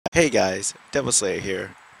Hey guys, Devil Slayer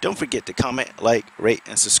here. Don't forget to comment, like, rate,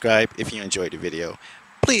 and subscribe if you enjoyed the video.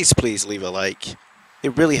 Please leave a like.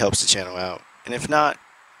 It really helps the channel out. And if not,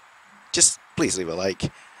 just please leave a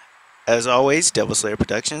like. As always, Devil Slayer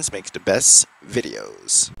Productions makes the best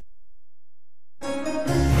videos.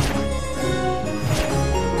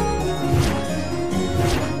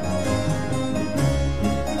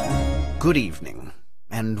 Good evening,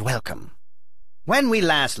 and welcome. When we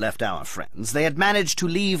last left our friends, they had managed to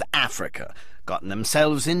leave Africa, gotten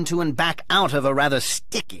themselves into and back out of a rather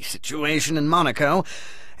sticky situation in Monaco,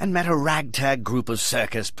 and met a ragtag group of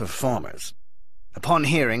circus performers. Upon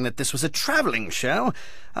hearing that this was a traveling show,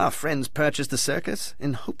 our friends purchased the circus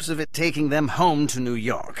in hopes of it taking them home to New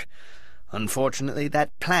York. Unfortunately,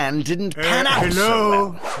 that plan didn't pan out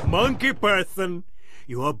so well. Monkey person.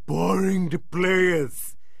 You are boring the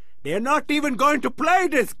players. They're not even going to play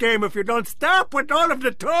this game if you don't stop with all of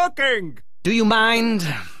the talking. Do you mind?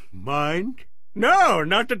 Mind? No,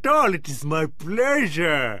 not at all. It is my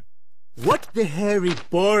pleasure. What the hairy,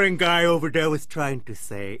 boring guy over there was trying to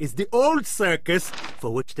say is the old circus,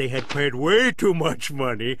 for which they had paid way too much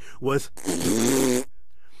money, was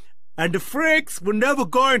and the freaks were never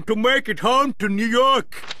going to make it home to New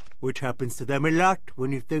York, which happens to them a lot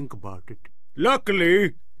when you think about it.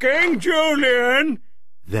 Luckily, King Julian,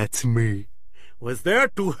 that's me, was there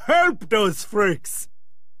to help those freaks.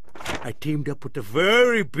 I teamed up with a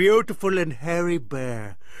very beautiful and hairy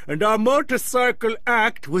bear, and our motorcycle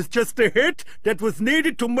act was just a hit that was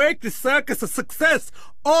needed to make the circus a success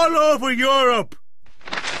all over Europe.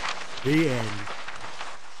 The end.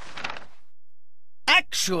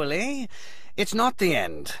 Actually, it's not the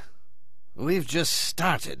end. We've just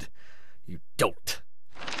started, you dolt.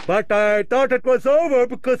 But I thought it was over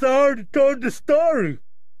because I already told the story.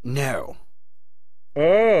 No.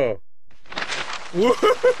 Oh. Look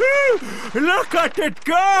at it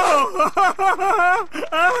go!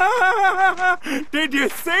 Did you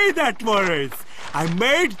see that, Maurice? I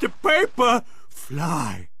made the paper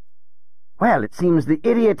fly. Well, it seems the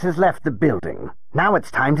idiot has left the building. Now it's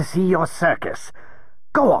time to see your circus.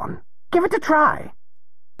 Go on, give it a try.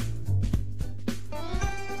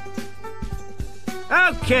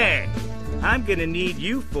 Okay, I'm gonna need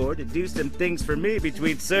you four to do some things for me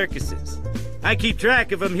between circuses. I keep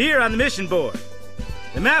track of them here on the mission board.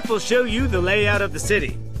 The map will show you the layout of the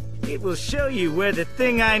city. It will show you where the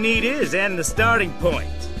thing I need is and the starting point.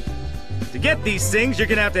 To get these things, you're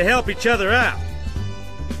gonna have to help each other out.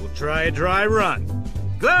 We'll try a dry run.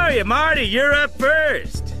 Gloria, Marty, you're up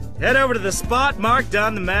first. Head over to the spot marked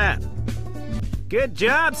on the map. Good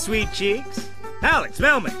job, sweet cheeks. Alex,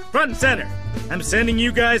 Melman, front and center. I'm sending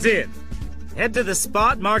you guys in. Head to the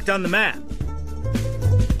spot marked on the map.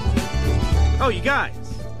 Oh, you guys,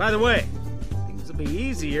 by the way, things will be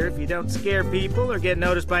easier if you don't scare people or get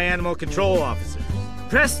noticed by animal control officers.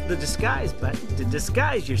 Press the disguise button to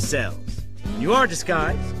disguise yourselves. When you are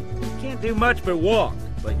disguised, you can't do much but walk,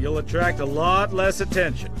 but you'll attract a lot less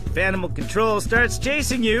attention. If animal control starts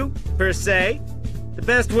chasing you, per se, the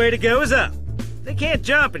best way to go is up. They can't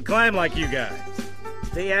jump and climb like you guys.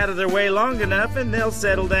 Stay out of their way long enough and they'll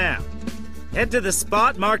settle down. Head to the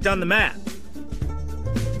spot marked on the map.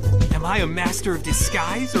 Am I a master of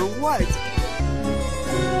disguise or what?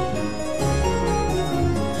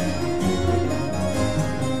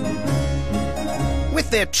 With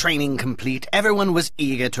their training complete, everyone was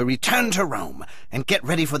eager to return to Rome and get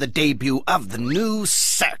ready for the debut of the new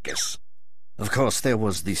circus. Of course, there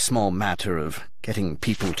was the small matter of getting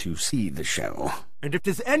people to see the show. And if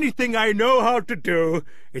there's anything I know how to do,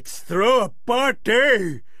 it's throw a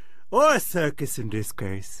party. Or a circus in this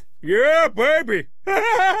case. Yeah, baby.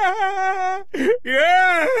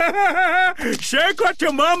 Yeah. Shake what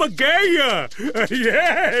your mama gave you.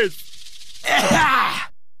 Yes.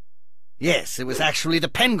 Yes, it was actually the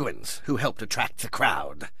penguins who helped attract the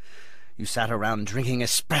crowd. You sat around drinking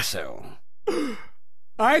espresso.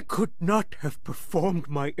 I could not have performed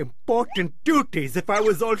my important duties if I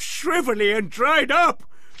was all shrivelly and dried up.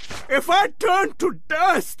 If I turned to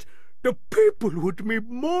dust, the people would be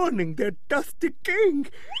mourning their dusty king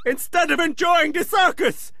instead of enjoying the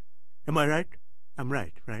circus. Am I right? I'm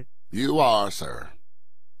right, right? You are, sir.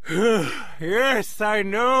 Yes, I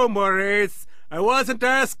know, Maurice. I wasn't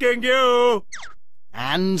asking you.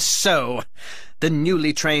 And so, the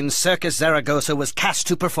newly trained Circus Zaragoza was cast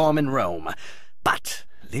to perform in Rome. But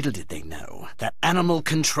little did they know that Animal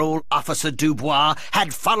Control Officer DuBois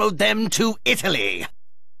had followed them to Italy.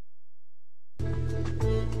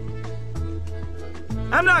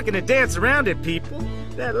 I'm not gonna dance around it, people.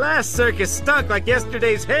 That last circus stunk like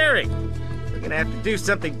yesterday's herring. We're gonna have to do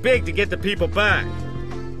something big to get the people back.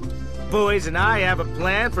 boys and I have a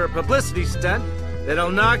plan for a publicity stunt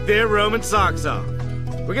that'll knock their Roman socks off.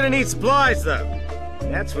 We're gonna need supplies, though.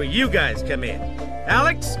 That's where you guys come in.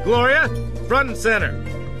 Alex, Gloria, front and center.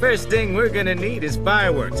 First thing we're gonna need is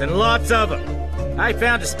fireworks, and lots of them. I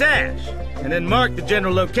found a stash, and then marked the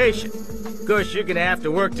general location. Of course, you're gonna have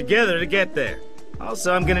to work together to get there.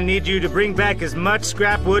 Also, I'm gonna need you to bring back as much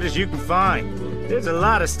scrap wood as you can find. There's a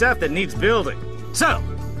lot of stuff that needs building. So,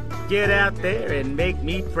 get out there and make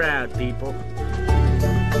me proud, people.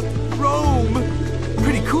 Rome!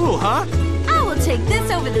 Pretty cool, huh? I will take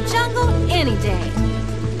this over the jungle any day.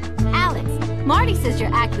 Alex, Marty says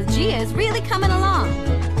your act with Gia is really coming along.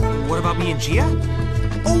 What about me and Gia?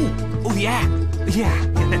 Oh yeah. Yeah,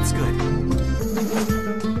 that's good.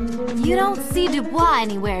 You don't see DuBois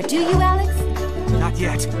anywhere, do you, Alex? Not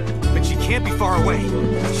yet, but she can't be far away.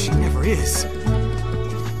 She never is.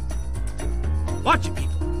 Watch it,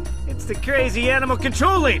 people. It's the crazy animal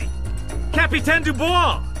control lady. Captain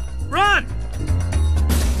DuBois. Run!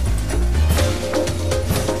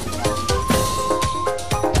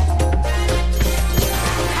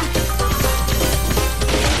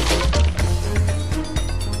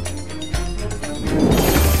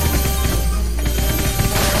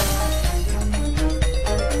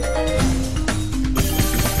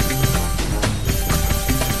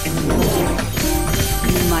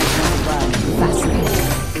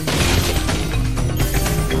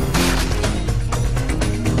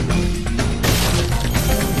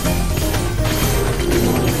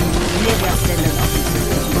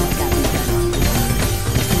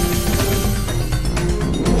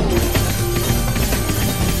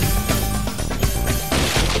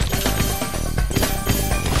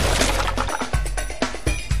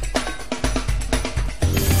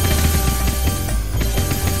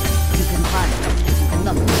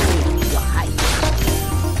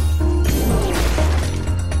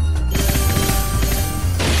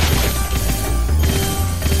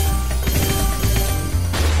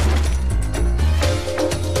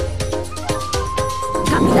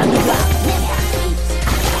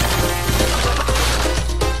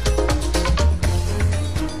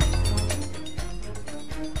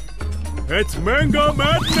 It's Mango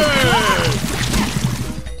Madness!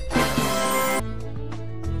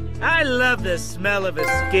 I love the smell of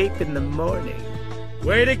escape in the morning.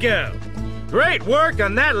 Way to go. Great work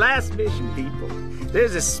on that last mission, people.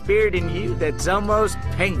 There's a spirit in you that's almost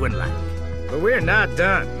penguin-like. But we're not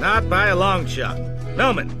done, not by a long shot.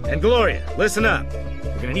 Melman and Gloria, listen up.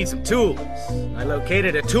 We're gonna need some tools. I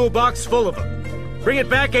located a toolbox full of them. Bring it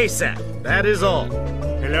back ASAP, that is all.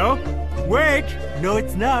 Hello? Wait! No,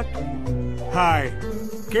 it's not. Hi.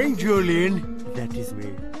 King Julian, that is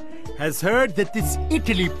me, has heard that this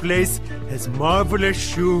Italy place has marvelous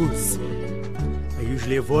shoes. I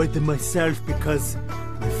usually avoid them myself because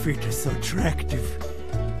my feet are so attractive.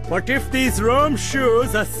 But if these Rome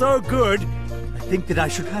shoes are so good, I think that I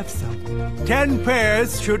should have some. 10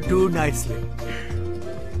 pairs should do nicely.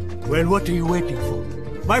 Well, what are you waiting for?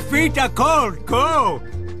 My feet are cold! Go!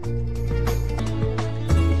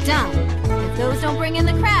 Done. If those don't bring in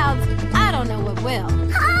the crowds, I don't know what will.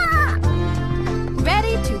 Ha!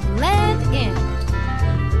 Ready to land in.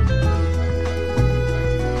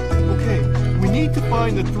 Okay, we need to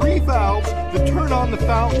find the 3 valves that turn on the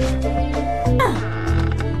fountain.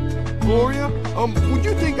 Gloria, would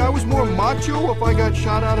you think I was more macho if I got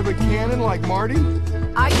shot out of a cannon like Marty?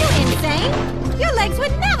 Are you insane? Your legs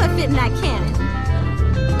would never fit in that cannon.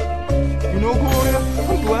 You know, Gloria,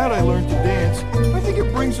 I'm glad I learned to dance. I think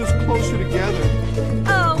it brings us closer together.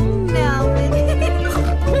 Oh, Melman.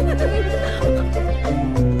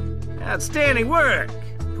 Outstanding work.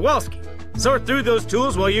 Kowalski, sort through those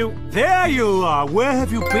tools while you... There you are! Where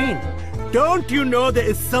have you been? Don't you know there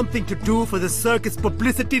is something to do for the circus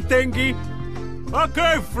publicity thingy?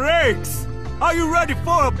 Okay, freaks! Are you ready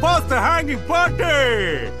for a poster hanging party?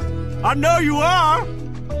 I know you are!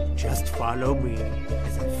 Just follow me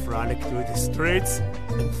as I frolic through the streets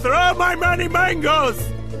and throw my many mangoes!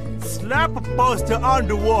 Slap a poster on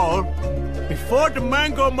the wall before the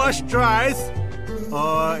mango mush dries,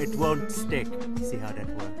 or it won't stick. See how that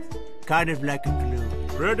works? Kind of like a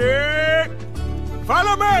glue. Ready?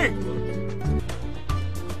 Follow me!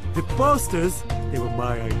 The posters, they were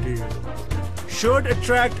my idea, should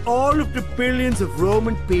attract all of the billions of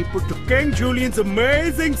Roman people to King Julian's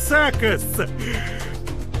amazing circus.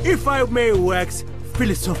 If I may wax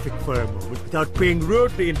philosophic for a moment without being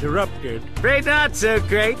rudely interrupted. Afraid not so,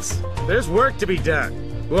 Crates. There's work to be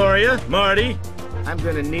done. Gloria, Marty, I'm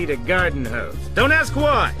gonna need a garden hose. Don't ask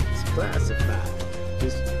why. It's classified.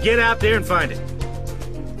 Just get out there and find it.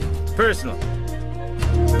 Personal.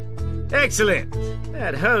 Excellent.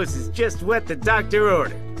 That hose is just what the doctor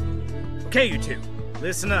ordered. Okay, you two,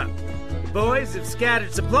 listen up. The boys have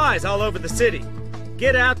scattered supplies all over the city.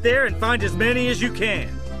 Get out there and find as many as you can.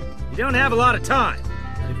 You don't have a lot of time,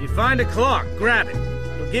 but if you find a clock, grab it.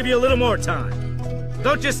 It'll give you a little more time.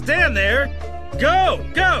 Don't just stand there. Go,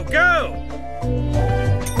 go, go!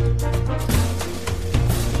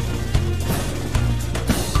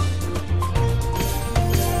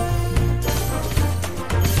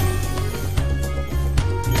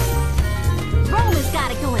 Rome has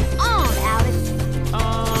got it going on, Alex.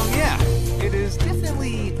 Yeah. It is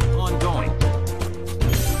definitely ongoing.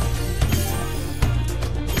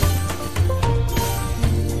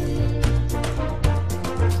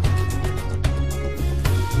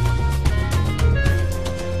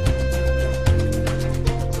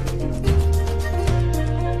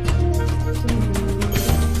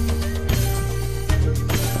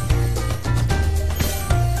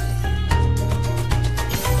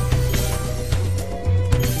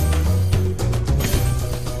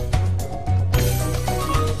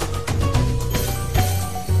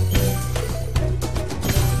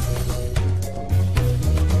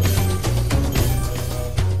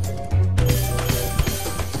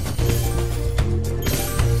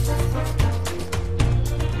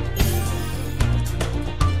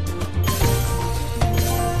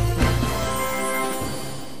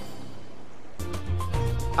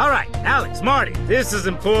 All right, Alex, Marty, this is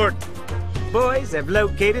important. Boys have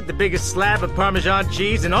located the biggest slab of Parmesan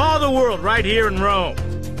cheese in all the world right here in Rome.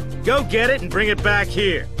 Go get it and bring it back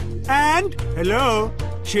here. And, hello,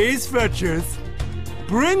 cheese fetchers.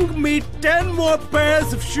 Bring me 10 more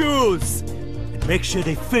pairs of shoes. And make sure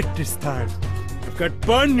they fit this time. I've got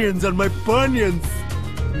bunions on my bunions.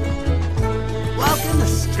 Welcome to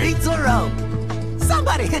Streets of Rome.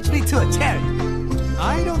 Somebody hitch me to a chariot.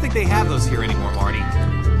 I don't think they have those here anymore, Marty.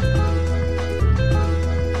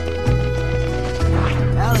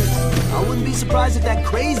 Alex, I wouldn't be surprised if that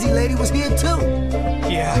crazy lady was here too.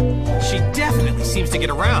 Yeah, she definitely seems to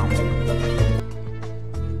get around.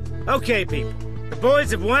 Okay, people. The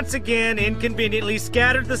boys have once again inconveniently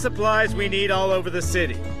scattered the supplies we need all over the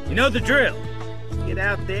city. You know the drill. Get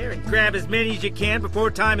out there and grab as many as you can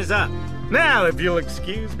before time is up. Now, if you'll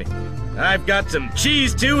excuse me, I've got some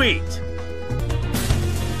cheese to eat.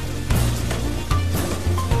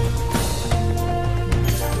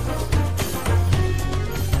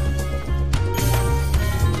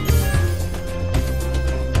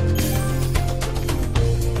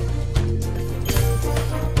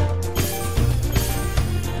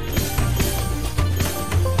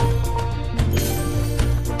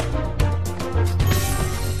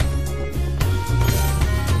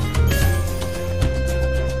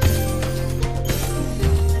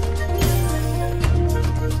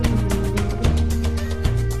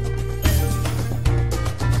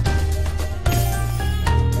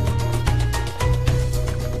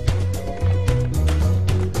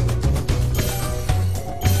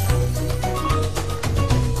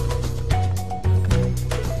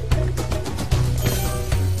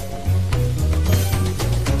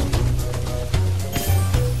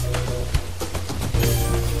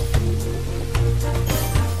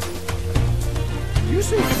 You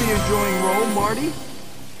seem to be enjoying Rome, Marty.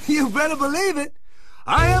 You better believe it.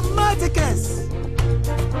 I am Madagascar.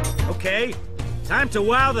 Okay, time to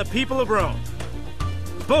wow the people of Rome.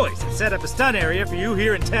 The boys have set up a stunt area for you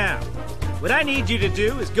here in town. What I need you to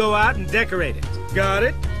do is go out and decorate it. Got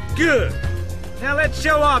it? Good. Now let's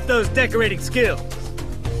show off those decorating skills.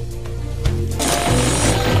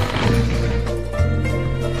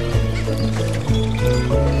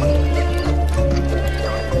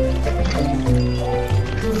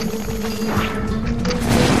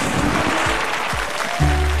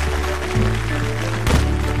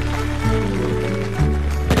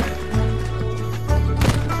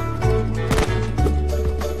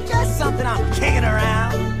 Just something I'm kicking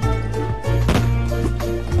around.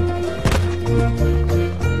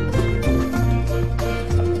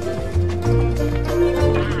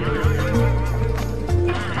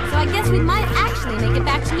 So I guess we might actually make it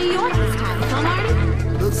back to New York this time, huh, Marty?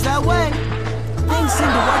 Looks that way. Things seem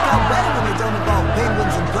to work out better when they don't involve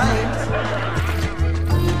penguins and planes.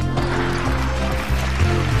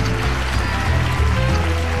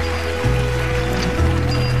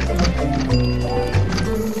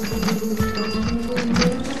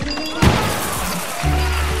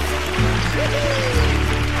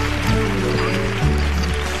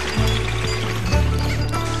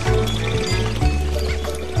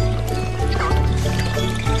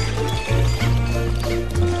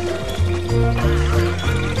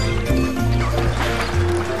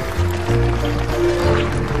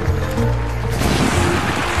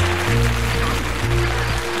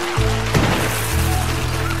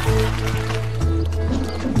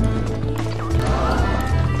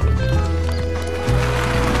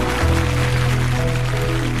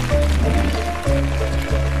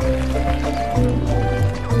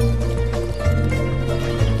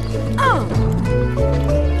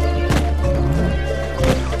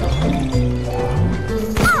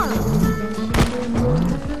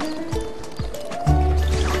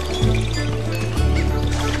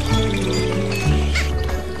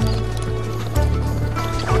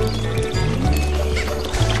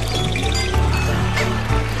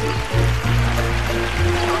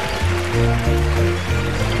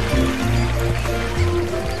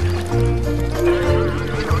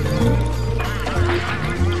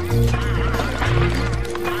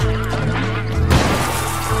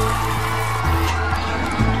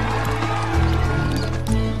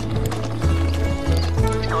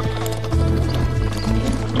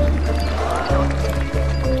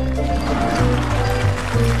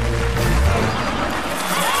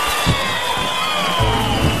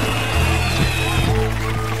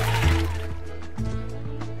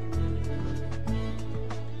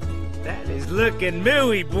 looking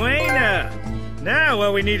muy buena. Now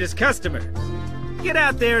what we need is customers. Get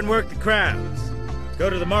out there and work the crowds. Go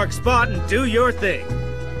to the marked spot and do your thing.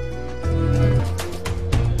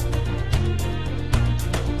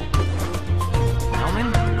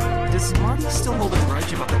 Melman, does Marty still hold a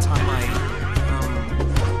grudge about the time I,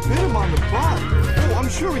 Hit him on the butt. Oh, I'm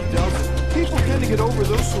sure he doesn't. People tend to get over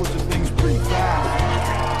those sorts of things pretty fast.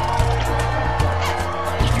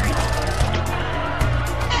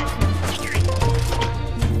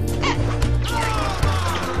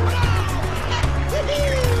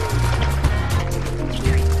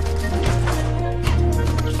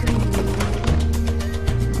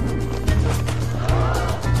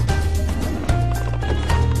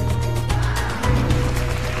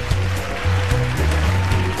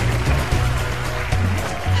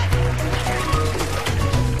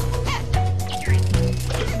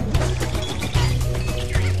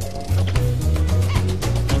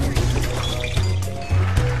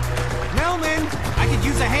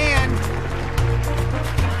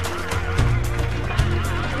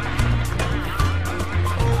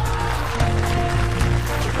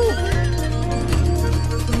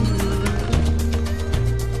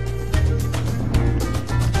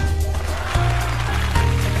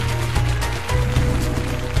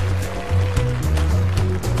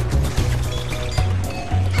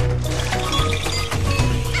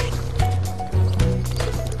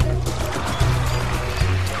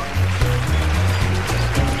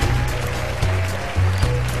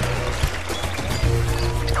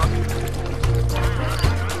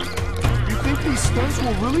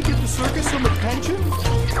 Will really get the circus some attention?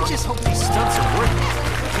 I just hope these stunts are worth it.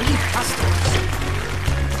 We need customers.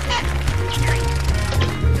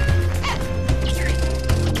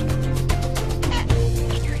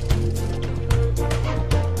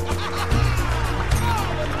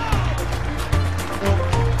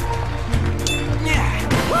 Yeah!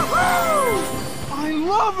 Woohoo! I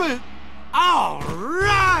love it! All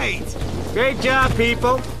right! Great job,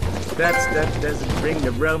 people. That stuff doesn't bring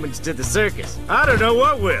the Romans to the circus. I don't know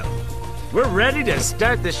what will. We're ready to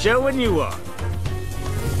start the show when you are.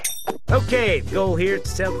 Okay, the goal here is to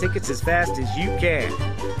sell tickets as fast as you can.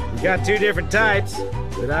 We've got 2 different types,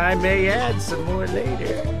 but I may add some more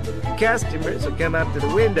later. Customers will come up to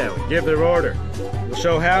the window and give their order. We'll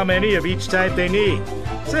show how many of each type they need.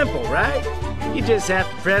 Simple, right? You just have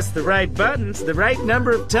to press the right buttons the right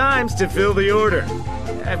number of times to fill the order.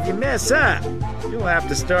 Now, if you mess up, you'll have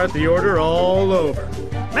to start the order all over.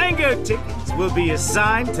 Mango tickets will be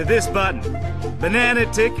assigned to this button. Banana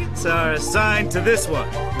tickets are assigned to this one.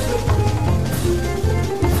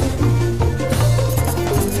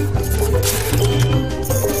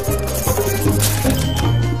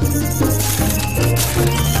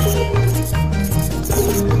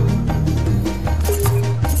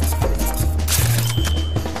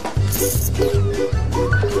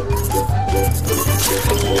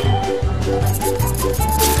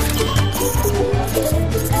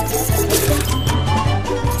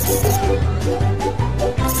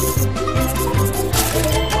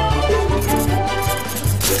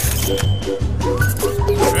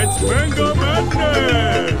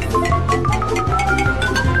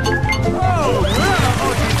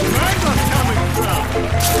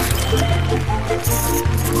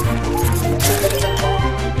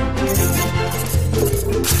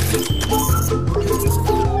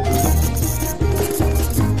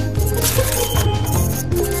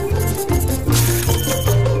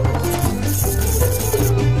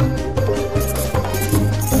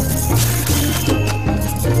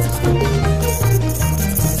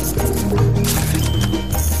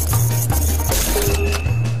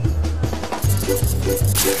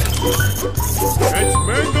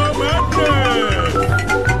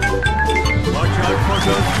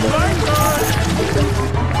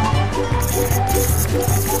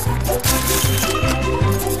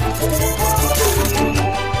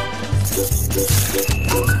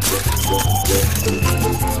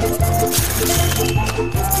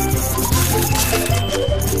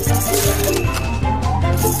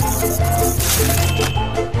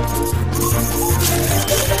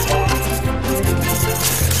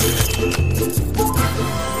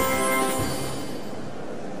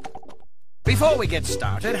 Before we get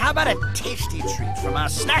started, how about a tasty treat from our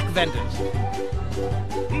snack vendors?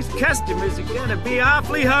 These customers are gonna be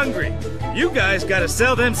awfully hungry. You guys gotta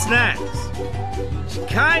sell them snacks. Each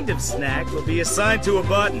kind of snack will be assigned to a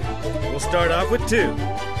button. We'll start off with 2.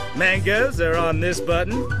 Mangoes are on this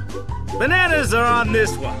button. Bananas are on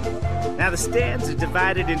this one. Now the stands are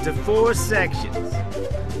divided into 4 sections.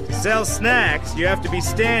 To sell snacks, you have to be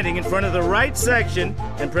standing in front of the right section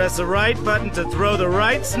and press the right button to throw the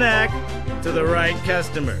right snack to the right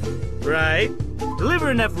customer, right? Deliver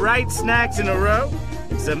enough right snacks in a row,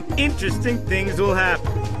 and some interesting things will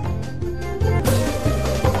happen.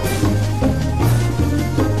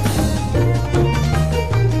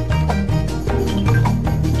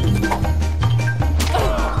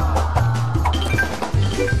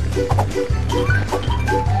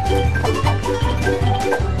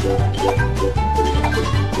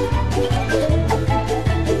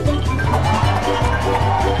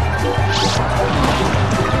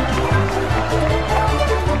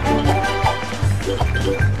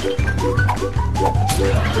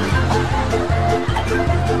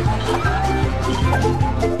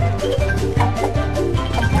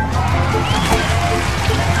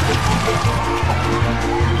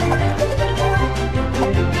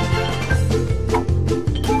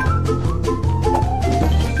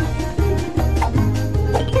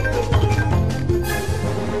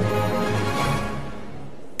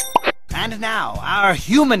 And now, our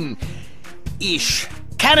human-ish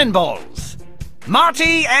cannonballs,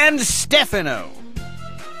 Marty and Stefano.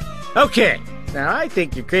 Okay, now I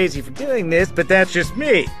think you're crazy for doing this, but that's just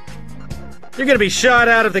me. You're gonna be shot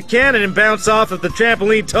out of the cannon and bounce off of the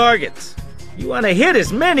trampoline targets. You want to hit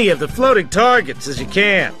as many of the floating targets as you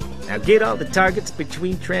can. Now get all the targets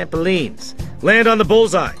between trampolines, land on the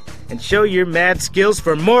bullseye, and show your mad skills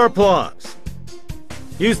for more applause.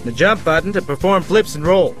 Use the jump button to perform flips and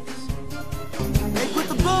rolls. Make with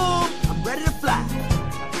the boom. I'm ready to fly.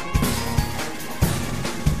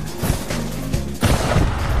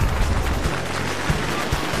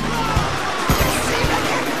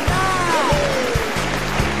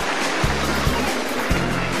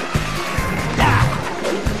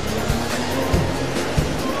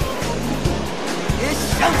 It's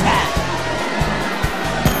showtime.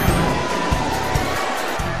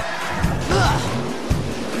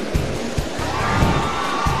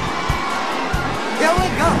 Here we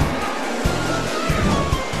go.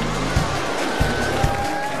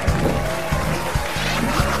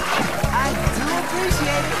 I do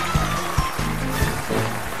appreciate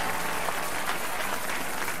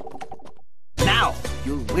it. Now,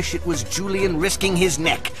 you'll wish it was Julian risking his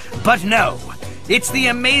neck, but no. It's the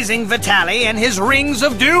amazing Vitaly and his rings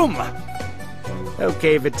of doom.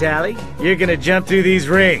 Okay, Vitaly, you're gonna jump through these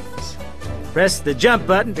rings. Press the jump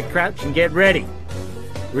button to crouch and get ready.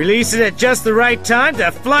 Release it at just the right time to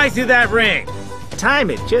fly through that ring. Time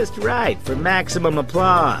it just right for maximum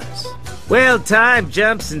applause. Well-timed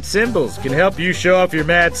jumps and cymbals can help you show off your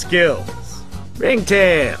mad skills.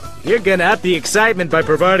 Ringtail, you're gonna up the excitement by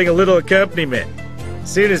providing a little accompaniment.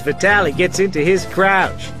 As soon as Vitaly gets into his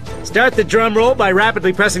crouch, start the drum roll by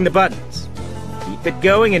rapidly pressing the buttons. Keep it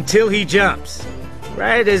going until he jumps.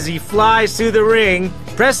 Right as he flies through the ring,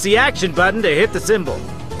 press the action button to hit the cymbal.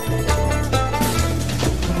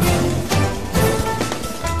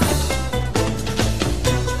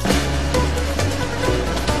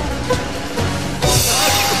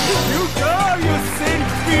 You go, you sin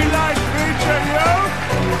feline creature, yo!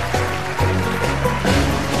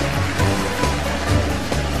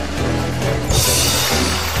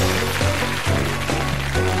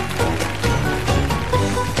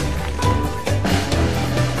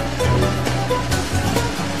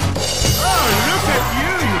 Oh, look at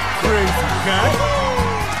you, you crazy cat!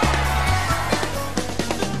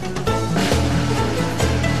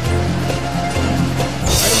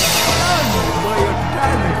 I'm stunned by your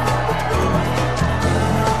talent.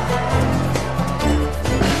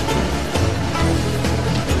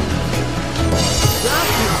 That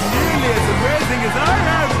is nearly as amazing as I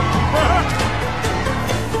am!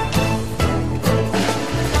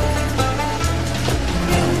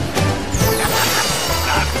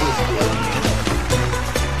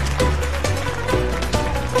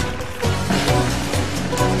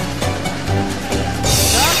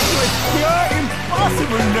 That was pure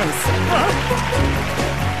impossibleness!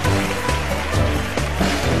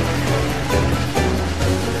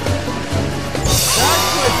 That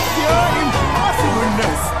was pure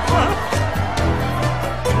impossibleness!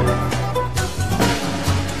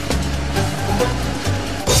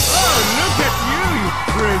 Oh, look at you, you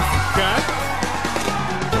crazy cat!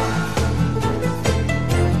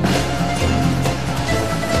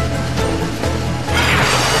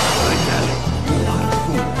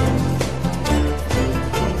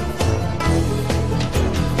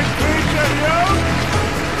 Creature, yo!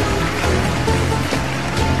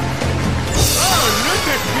 Oh, look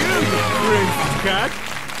at you, you crazy cat!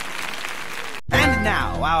 And now,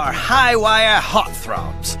 our high-wire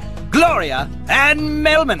heartthrobs, Gloria and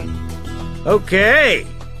Melman. Okay,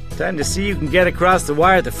 time to see who can get across the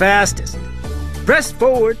wire the fastest. Press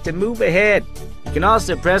forward to move ahead. You can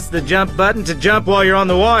also press the jump button to jump while you're on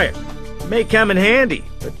the wire. It may come in handy,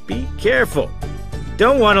 but be careful. You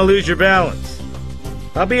don't want to lose your balance.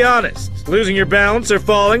 I'll be honest, losing your balance or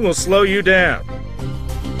falling will slow you down.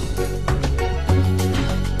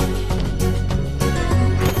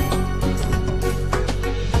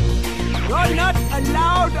 You're not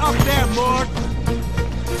allowed up there, Mort.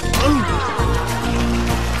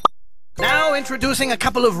 Now introducing a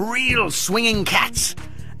couple of real swinging cats,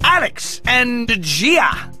 Alex and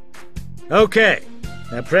Gia. Okay,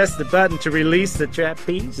 now press the button to release the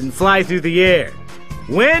trapeze and fly through the air.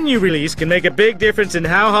 When you release can make a big difference in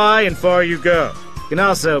how high and far you go. You can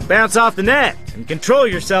also bounce off the net and control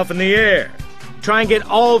yourself in the air. Try and get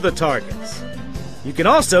all the targets. You can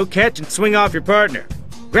also catch and swing off your partner.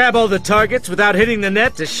 Grab all the targets without hitting the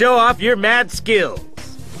net to show off your mad skills.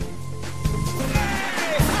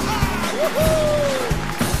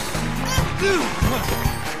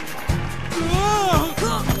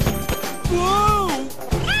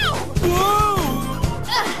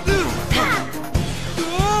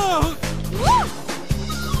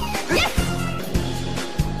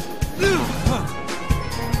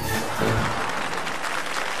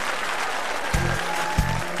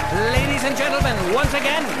 Ladies and gentlemen, once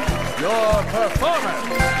again, your performers,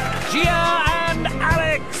 Gia and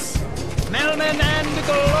Alex, Melman and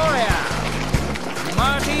Gloria,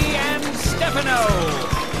 Marty and Stefano,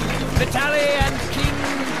 Vitaly and King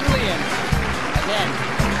Julian. Again,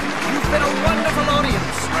 you've been a wonderful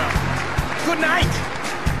audience. Good night.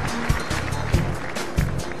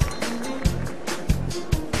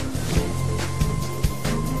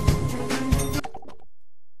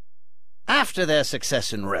 After their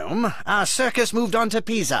success in Rome, our circus moved on to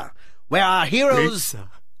Pisa, where our heroes... Pizza.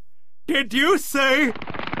 Did you say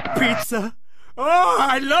pizza? Oh,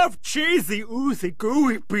 I love cheesy, oozy,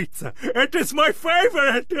 gooey pizza. It is my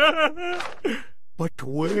favorite. But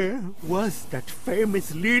where was that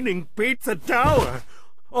famous leaning pizza tower?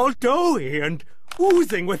 All doughy and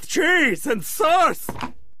oozing with cheese and sauce.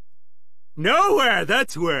 Nowhere,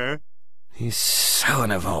 that's where. He's so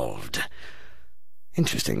unevolved.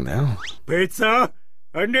 Interesting, though. Pizza?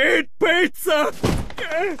 I need pizza!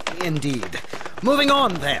 Indeed. Moving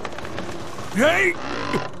on, then. Hey!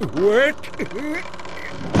 Wait!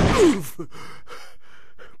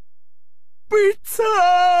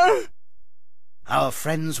 Pizza! Our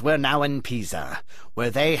friends were now in Pisa, where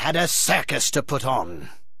they had a circus to put on.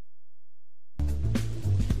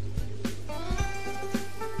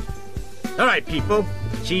 All right, people.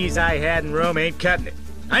 The cheese I had in Rome ain't cutting it.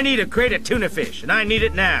 I need a crate of tuna fish, and I need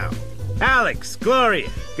it now. Alex, Gloria,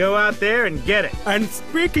 go out there and get it. And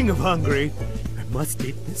speaking of hungry, I must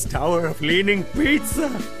eat this tower of leaning pizza.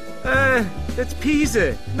 That's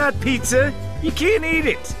pizza, not pizza. You can't eat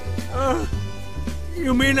it.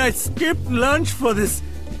 You mean I skipped lunch for this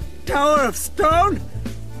tower of stone?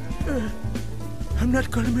 I'm not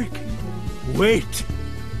gonna make it. Wait.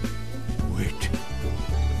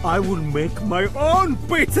 I will make my own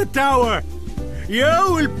pizza tower. You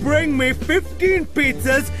will bring me 15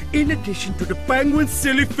 pizzas in addition to the penguin's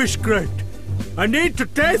silly fish crate. I need to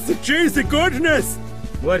taste the cheesy goodness.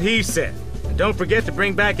 What he said. And don't forget to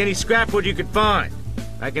bring back any scrap wood you could find.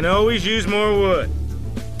 I can always use more wood.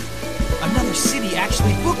 Another city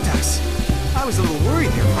actually booked us. I was a little worried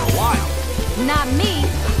there for a while. Not me.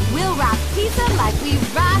 We'll rock pizza like we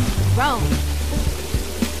rock Rome.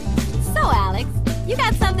 So, Alex, you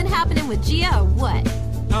got something happening with Gia or what?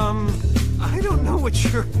 I don't know what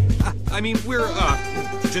you're... I mean, we're,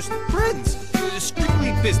 just friends.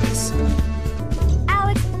 Strictly business.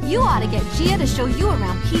 Alex, you ought to get Gia to show you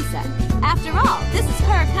around Pisa. After all, this is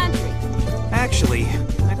her country. Actually,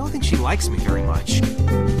 I don't think she likes me very much.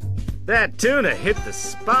 That tuna hit the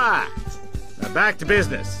spot. Now back to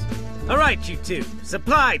business. All right, you two.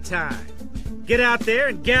 Supply time. Get out there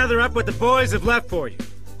and gather up what the boys have left for you.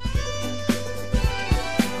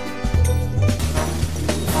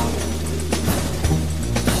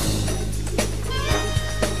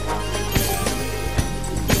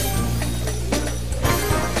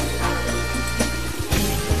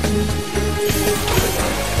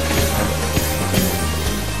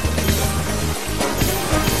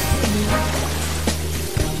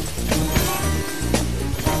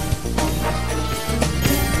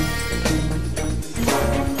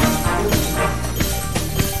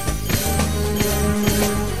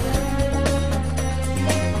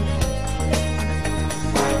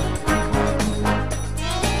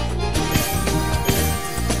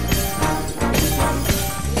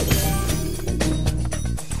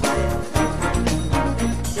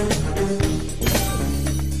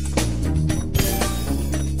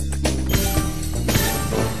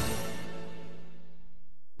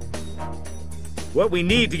 What we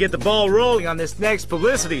need to get the ball rolling on this next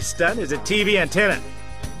publicity stunt is a TV antenna.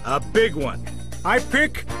 A big one. I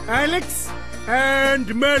pick Alex and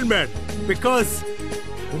Melman because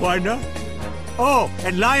why not? Oh,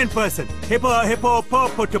 and lion person,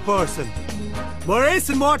 hippopotamus person. Maurice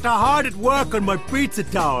and Mort are hard at work on my pizza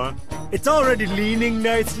tower. It's already leaning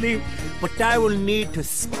nicely, but I will need to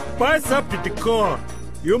spice up the decor.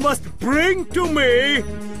 You must bring to me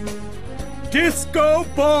disco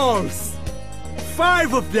balls.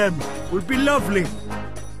 5 of them will be lovely.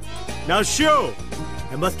 Now show.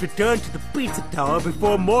 I must return to the pizza tower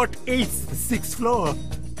before Mort eats the 6th floor.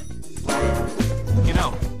 You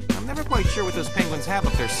know, I'm never quite sure what those penguins have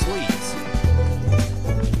up their sleeves.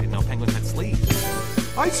 Didn't know penguins had sleeves.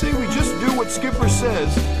 I say we just do what Skipper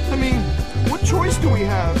says. I mean, what choice do we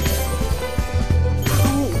have?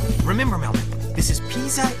 Remember, Melman, this is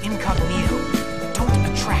Pisa Incognito. Don't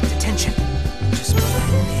attract attention. Just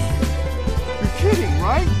blend in. You're kidding,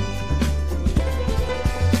 right?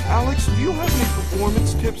 Alex, do you have any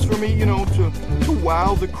performance tips for me, to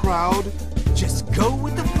wow the crowd? Just go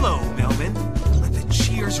with the flow, Melman. Let the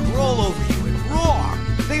cheers roll over you and roar.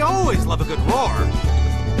 They always love a good roar.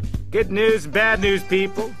 Good news, bad news,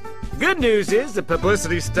 people. Good news is the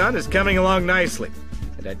publicity stunt is coming along nicely,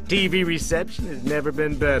 and our TV reception has never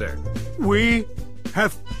been better. We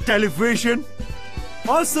have television.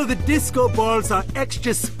 Also, the disco balls are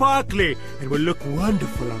extra sparkly and will look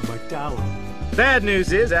wonderful on my tower. Bad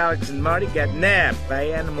news is Alex and Marty got nabbed by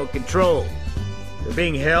animal control. They're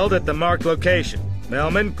being held at the marked location.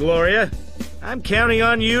 Melman, Gloria, I'm counting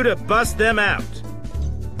on you to bust them out.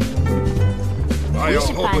 We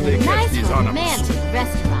should find a nice romantic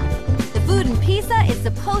restaurant. The food in Pisa is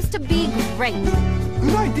supposed to be great.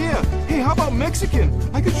 Good idea. Hey, how about Mexican?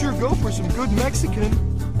 I could sure go for some good Mexican.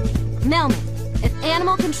 Melman, if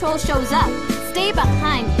animal control shows up, stay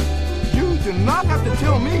behind me. You do not have to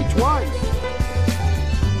tell me twice.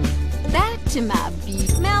 Back to my beef.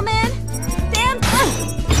 Melman, stand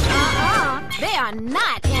up. They are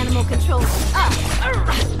not animal control.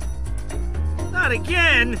 Not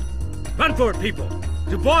again! Run for it, people!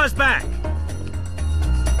 DuBois is back!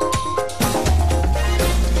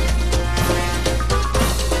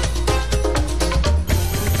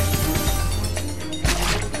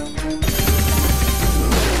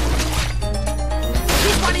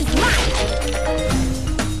 This one is mine!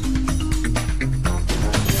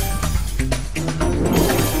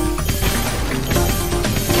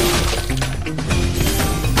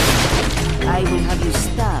 I will have you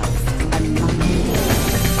starved and hungry.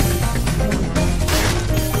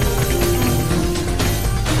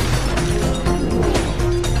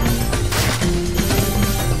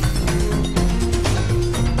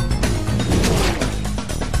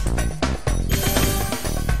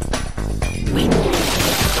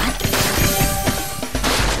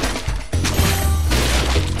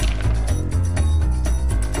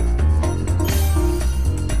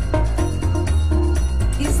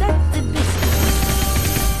 Is that the biscuit?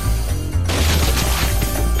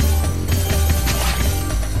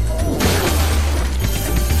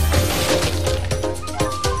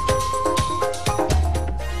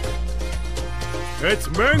 It's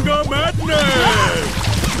Mango Madness!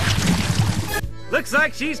 Looks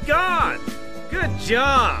like she's gone! Good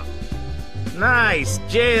job! Nice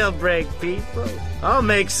jailbreak, people. I'll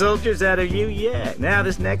make soldiers out of you yet. Now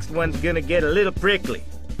this next one's gonna get a little prickly.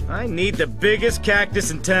 I need the biggest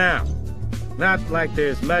cactus in town. Not like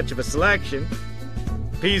there's much of a selection.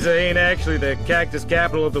 Pisa ain't actually the cactus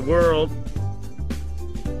capital of the world.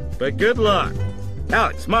 But good luck.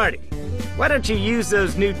 Alex, Marty, why don't you use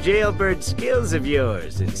those new jailbird skills of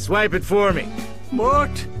yours and swipe it for me?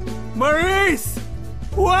 Mort! Maurice!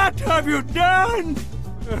 What have you done?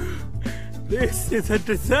 This is a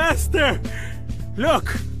disaster! Look,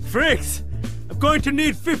 freaks! I'm going to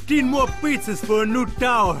need 15 more pizzas for a new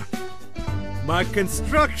tower. My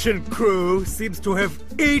construction crew seems to have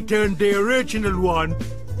eaten the original one.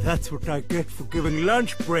 That's what I get for giving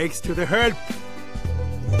lunch breaks to the help.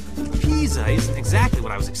 Pisa isn't exactly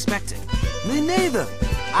what I was expecting. Me neither.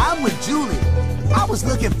 I'm with Julie. I was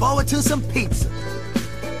looking forward to some pizza.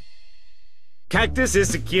 Cactus is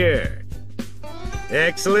secured.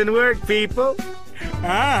 Excellent work, people.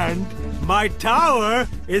 And my tower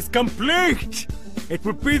is complete. It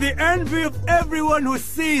will be the envy of everyone who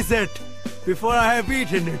sees it before I have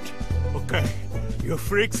eaten it. Okay, you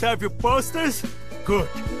freaks have your posters? Good,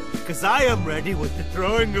 because I am ready with the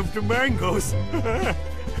throwing of the mangoes.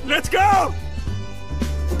 Let's go!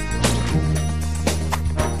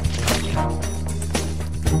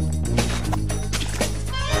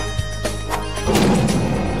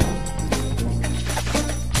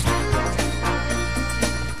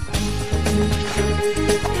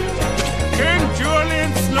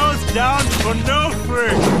 down for no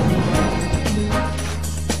free.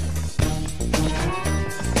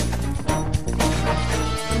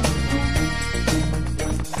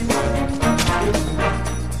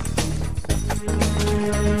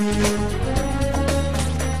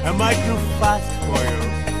 Am I too fast for you?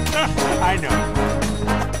 I know.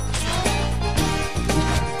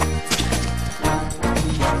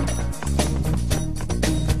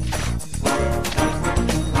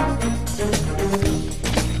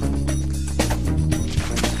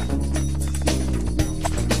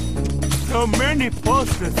 So many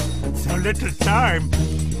posters, so little time.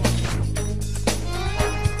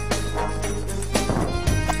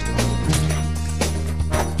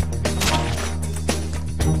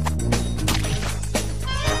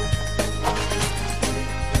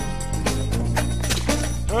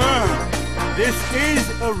 This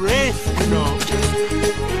is a race, you know.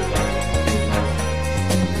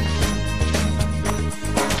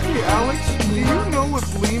 Hey, Alex, do you know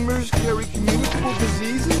if lemurs carry communicable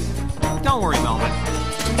diseases? Don't worry, Melman.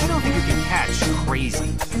 I don't think you can catch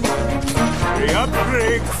crazy. Hurry up,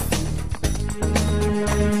 Briggs.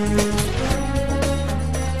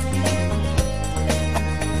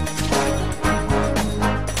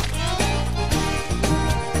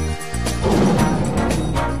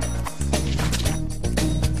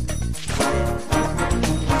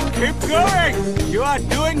 Keep going! You are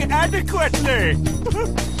doing adequately!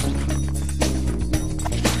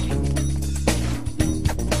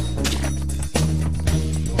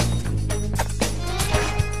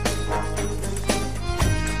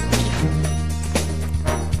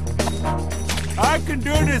 I can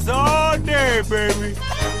do this all day, baby!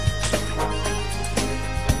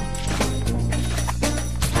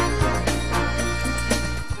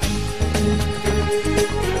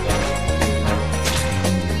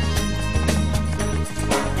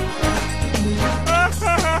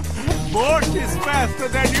 Marty's faster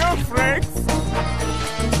than you, Franks!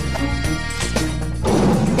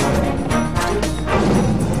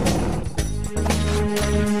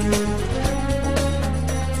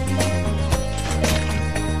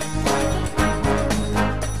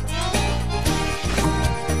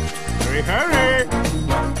 Hurry, hurry!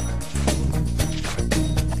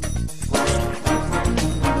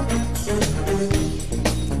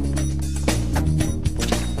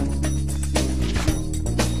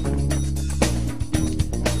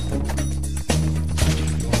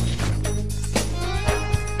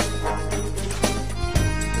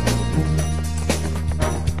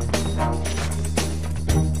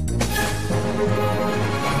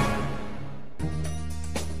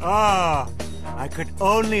 I could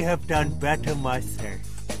only have done better myself.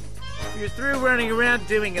 If you're through running around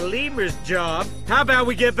doing a lemur's job, how about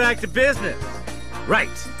we get back to business? Right.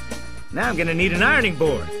 Now I'm gonna need an ironing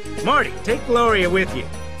board. Marty, take Gloria with you.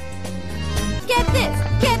 Get this,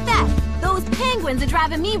 get that. Those penguins are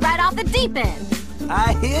driving me right off the deep end.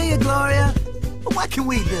 I hear you, Gloria. But what can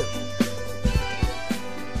we do?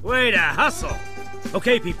 Way to hustle.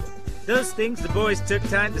 Okay, people. Those things the boys took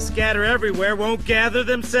time to scatter everywhere won't gather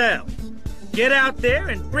themselves. Get out there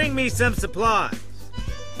and bring me some supplies.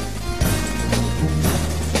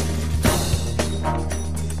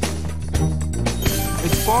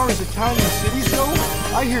 As far as Italian cities go,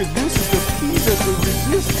 I hear this is the pizza de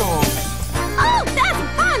resistance. Oh, that's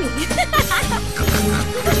funny!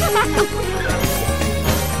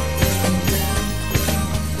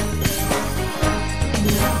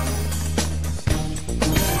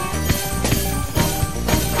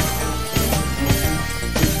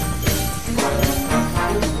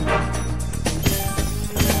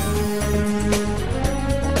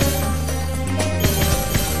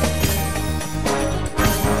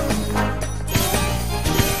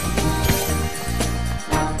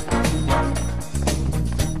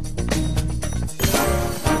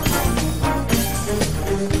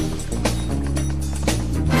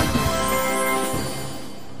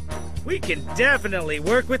 We can definitely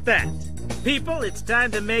work with that. People, it's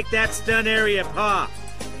time to make that stun area pop.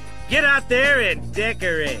 Get out there and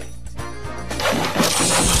decorate.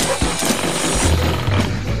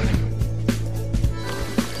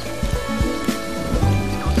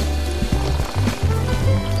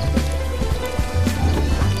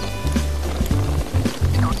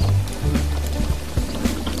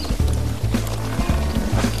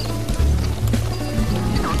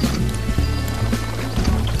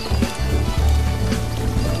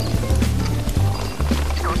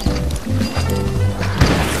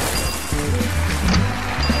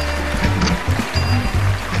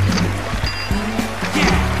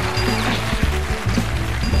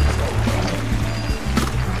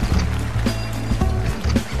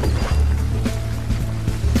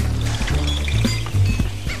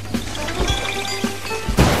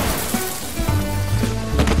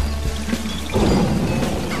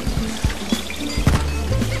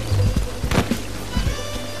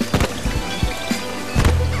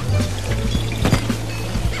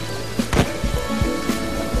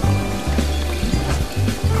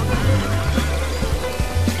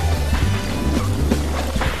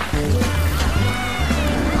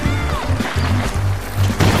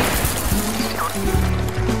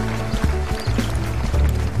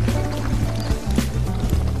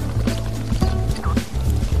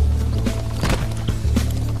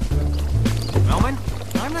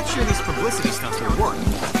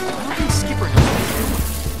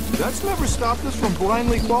 That's never stopped us from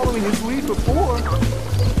blindly following his lead before.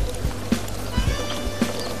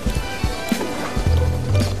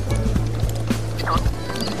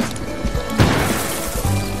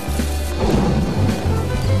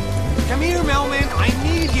 Come here, Melman. I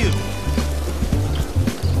need you.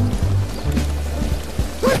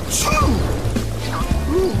 Achoo!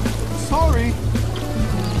 Ooh, sorry.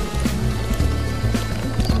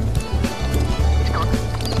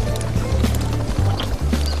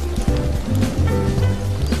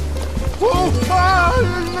 Oh, ah!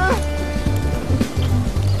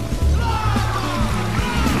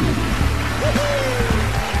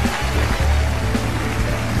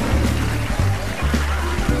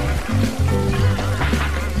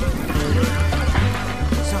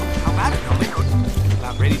 So, how about it, Melman?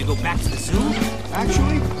 About ready to go back to the zoo?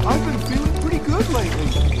 Actually, I've been feeling pretty good lately.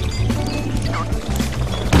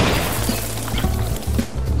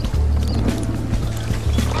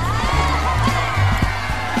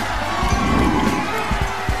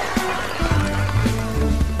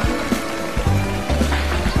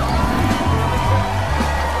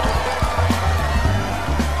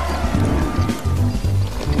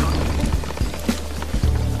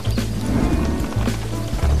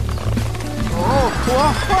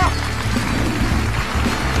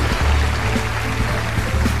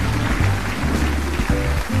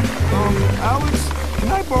 Alex, can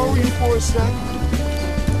I borrow you for a sec?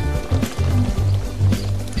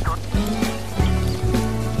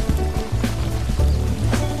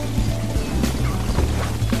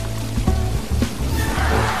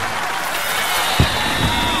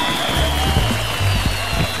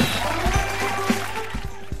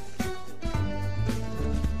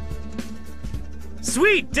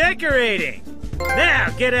 Sweet decorating! Now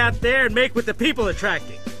get out there and make what the people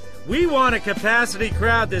attracting. We want a capacity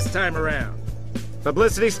crowd this time around.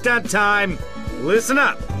 Publicity stunt time. Listen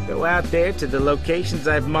up. Go out there to the locations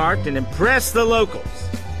I've marked and impress the locals.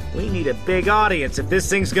 We need a big audience if this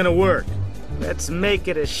thing's gonna work. Let's make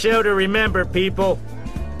it a show to remember, people.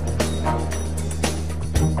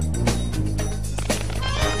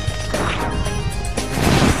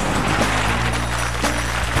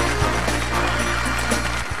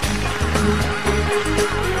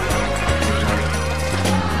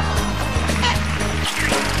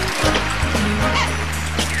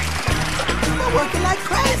 Working like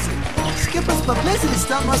crazy. Skipper's publicity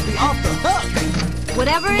stunt must be off the hook.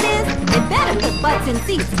 Whatever it is, they better put butts in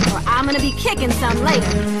seats, or I'm gonna be kicking some later.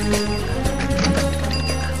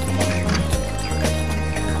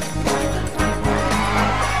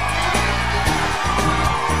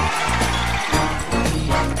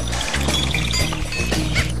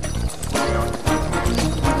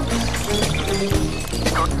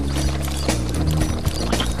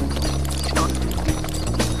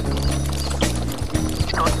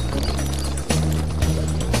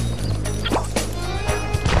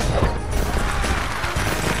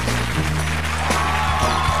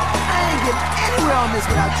 On this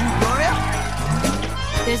without you, Gloria.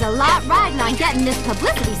 There's a lot riding on getting this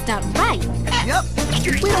publicity stunt right. Yep.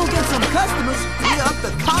 If we don't get some customers, we up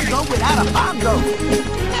the Congo without a bongo.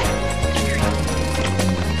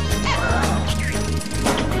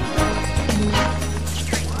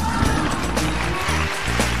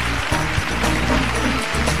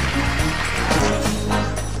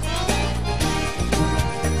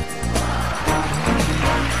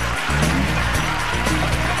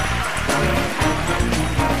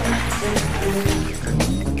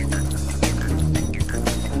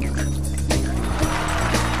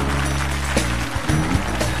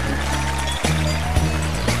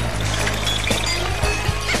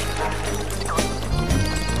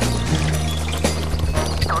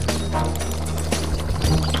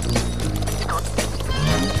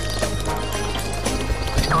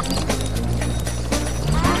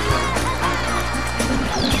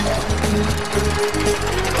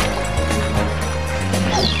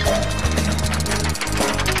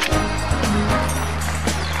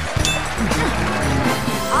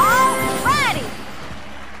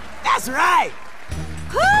 That's right!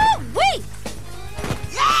 Hoo-wee!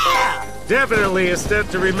 Yeah! Definitely a step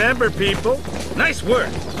to remember, people. Nice work.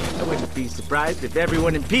 I wouldn't be surprised if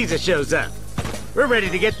everyone in Pisa shows up. We're ready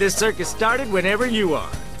to get this circus started whenever you are.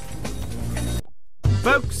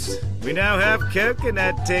 Folks, we now have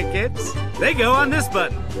coconut tickets. They go on this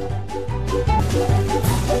button.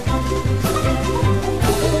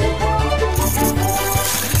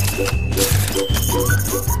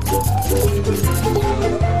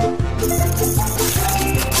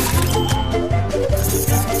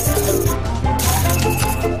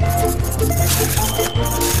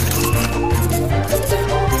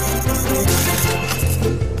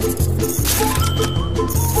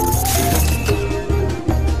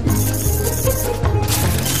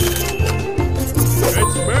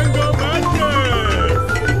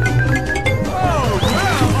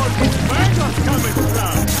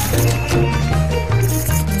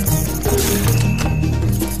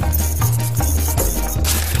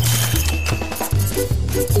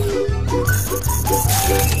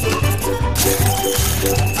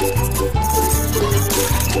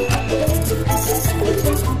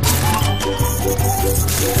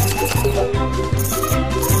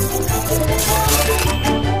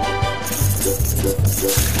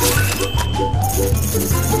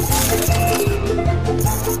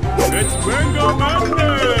 Mango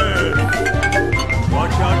Madness!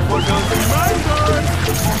 Watch out for those mangoes!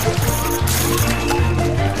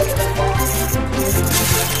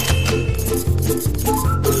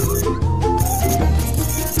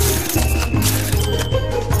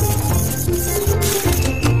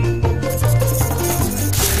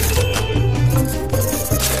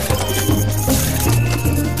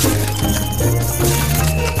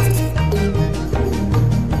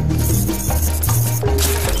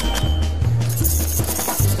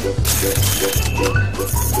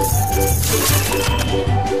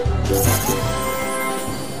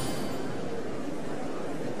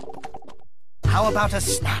 How about a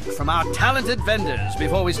snack from our talented vendors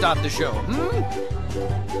before we start the show,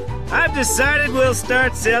 hmm? I've decided we'll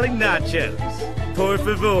start selling nachos. Por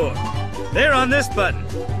favor. They're on this button.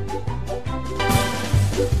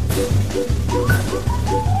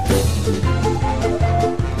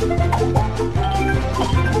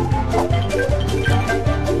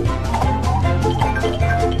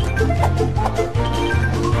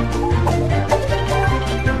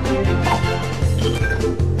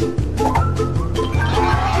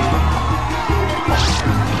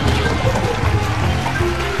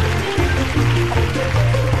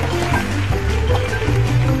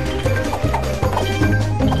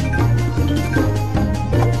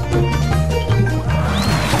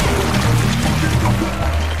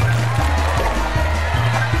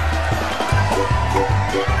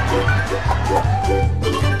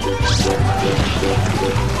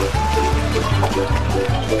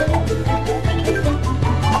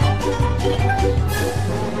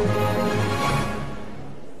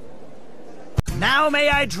 Now may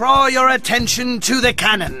I draw your attention to the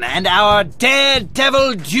cannon and our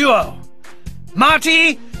daredevil duo,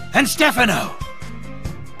 Marty and Stefano.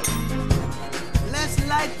 Let's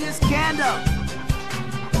light this candle.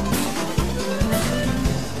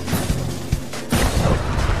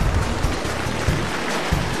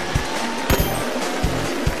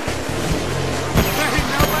 Ain't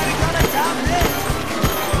nobody gonna top this.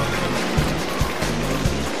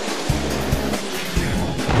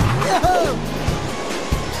 Yo-ho!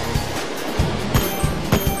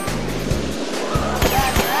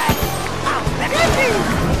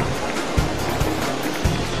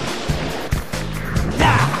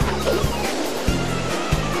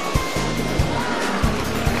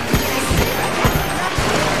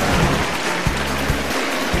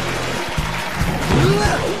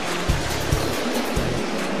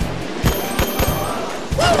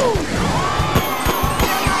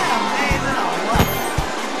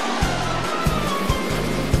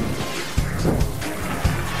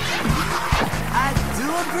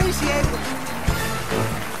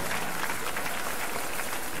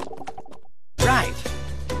 Right.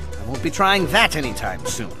 I won't be trying that anytime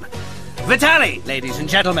soon. Vitali, ladies and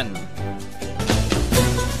gentlemen.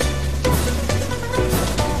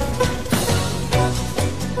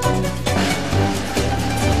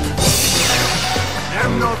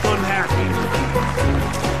 I'm not unhappy.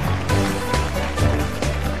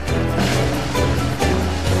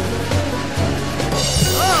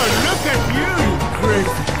 Oh, look at you,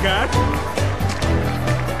 crazy cat!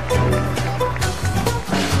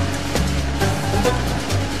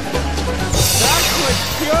 That was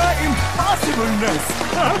pure impossibleness!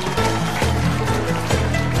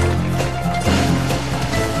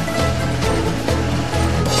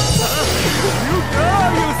 You go,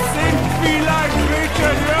 you sing feline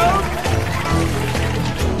creature, yo!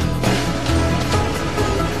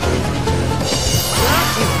 That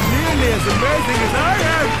is nearly as amazing as I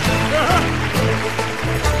am!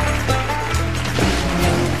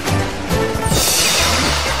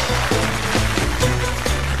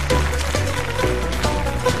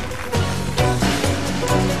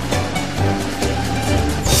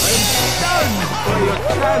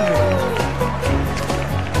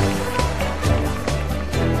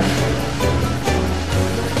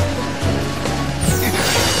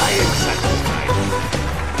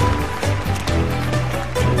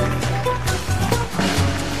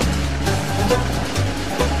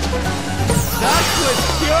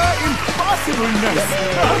 Impossibleness!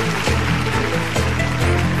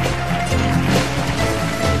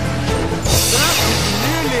 That is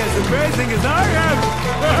nearly as amazing as I am!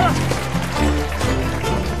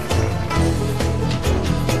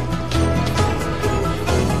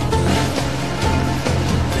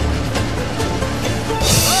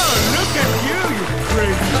 Oh, look at you, you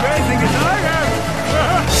crazy amazing as I am!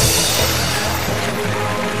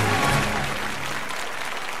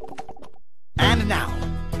 And now,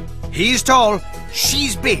 he's tall,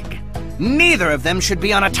 she's big. Neither of them should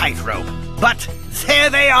be on a tightrope. But there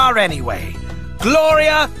they are anyway.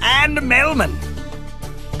 Gloria, and Melman.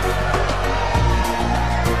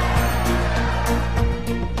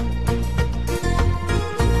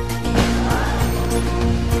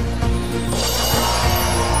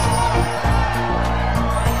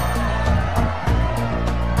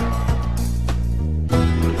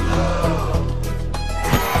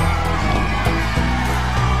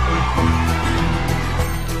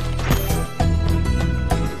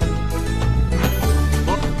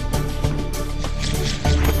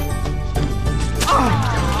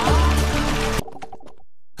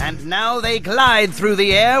 Now they glide through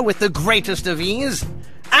the air with the greatest of ease.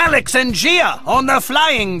 Alex and Gia on the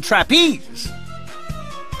flying trapeze.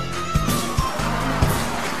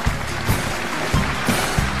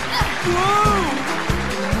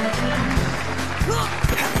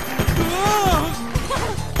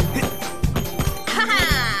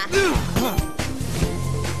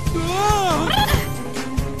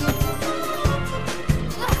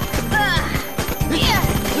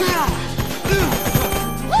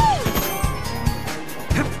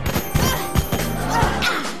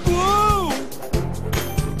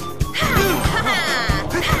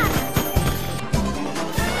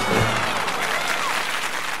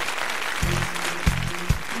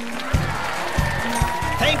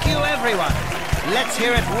 Thank you, everyone. Let's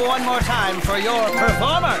hear it one more time for your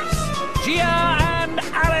performers. Gia and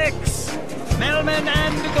Alex, Melman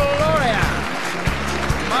and Gloria,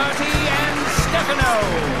 Marty and Stefano,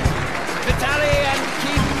 Vitaly and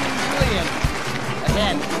King Julian.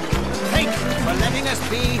 Again, thank you for letting us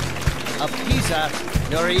be a piece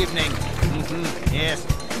of your evening. Yes.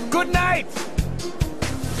 Good night!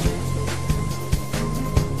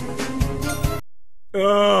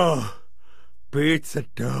 Oh, Pizza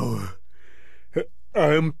Tower.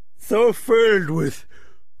 I'm so filled with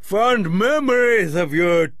fond memories of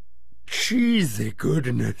your cheesy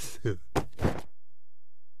goodness.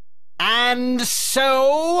 And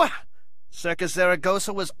so, Circus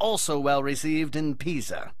Zaragoza was also well received in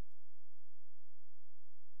Pisa.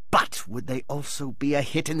 But would they also be a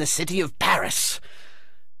hit in the city of Paris?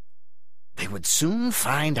 They would soon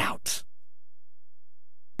find out.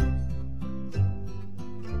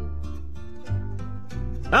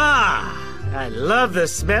 Ah, I love the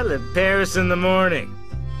smell of Paris in the morning.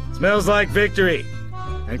 Smells like victory.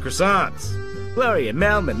 And croissants. Gloria,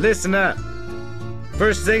 Melman, listen up.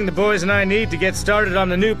 First thing the boys and I need to get started on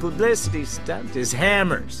the new publicity stunt is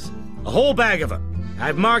hammers. A whole bag of them.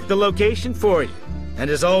 I've marked the location for you. And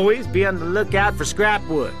as always, be on the lookout for scrap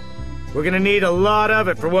wood. We're gonna need a lot of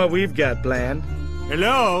it for what we've got planned.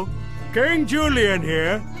 Hello, King Julian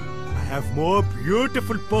here. I have more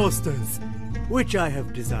beautiful posters, which I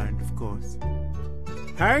have designed, of course.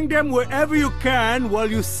 Hang them wherever you can while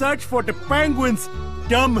you search for the penguin's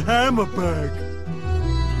dumb hammer bag.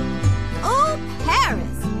 Oh,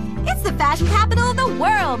 Paris! It's the fashion capital of the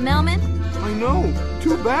world, Melman. I know.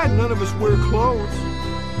 Too bad none of us wear clothes.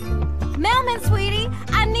 Melman, sweetie,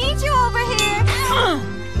 I need you over here.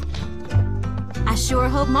 I sure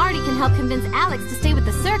hope Marty can help convince Alex to stay with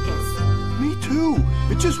the circus. Me too.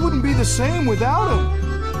 It just wouldn't be the same without him.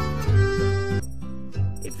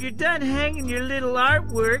 If you're done hanging your little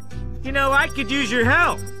artwork, you know, I could use your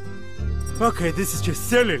help. Okay, this is just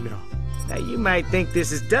silly now. Now, you might think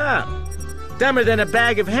this is dumb. Dumber than a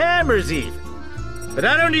bag of hammers, even. But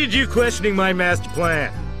I don't need you questioning my master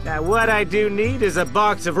plan. Now, what I do need is a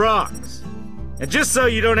box of rocks. And just so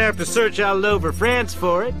you don't have to search all over France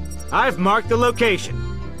for it, I've marked the location.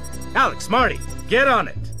 Alex, Marty, get on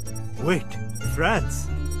it. Wait, France?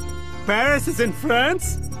 Paris is in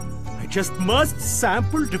France? I just must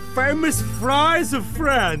sample the famous fries of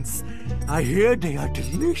France. I hear they are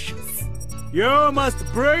delicious. You must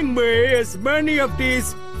bring me as many of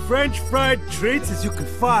these French fried treats as you can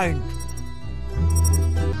find.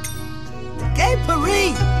 Hey,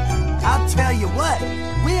 Paris! I'll tell you what,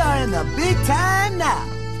 we are in the big time now.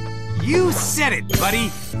 You said it,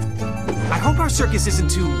 buddy. I hope our circus isn't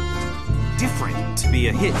too different to be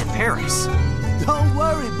a hit in Paris. Don't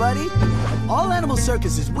worry, buddy. All animal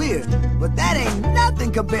circus is weird, but that ain't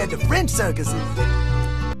nothing compared to French circuses.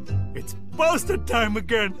 It's poster time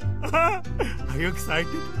again. Are you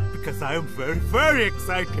excited? Because I am very, very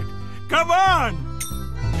excited. Come on!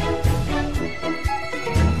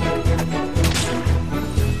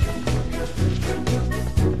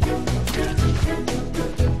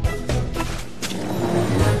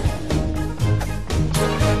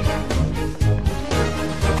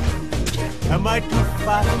 Am I too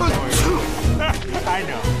fast for you? I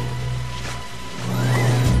know.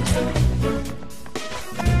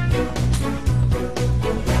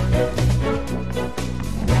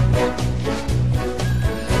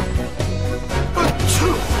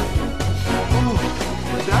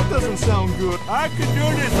 doesn't sound good. I could do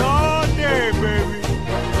this all day, baby.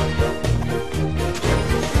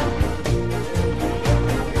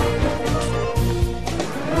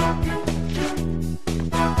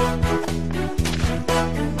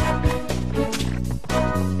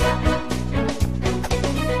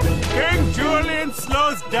 King Julian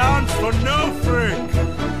slows down for no freak.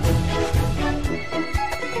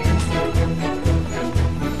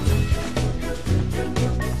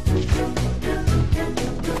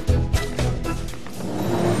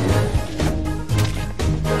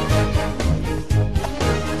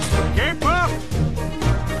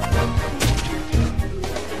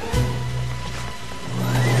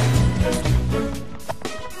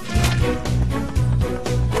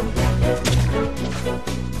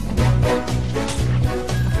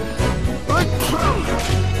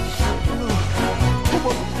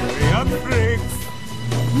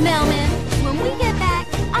 Melman, when we get back,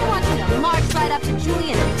 I want you to march right up to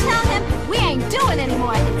Julian and tell him we ain't doing any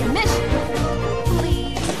more of his mission.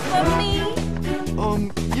 Please, for me?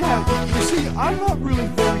 Yeah, you see, I'm not really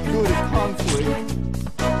very good at conflict.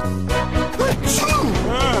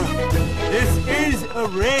 This is a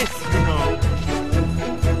race, you know.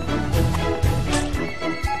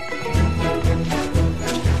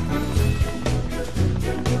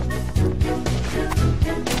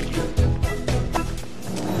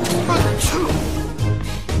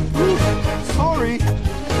 Sorry.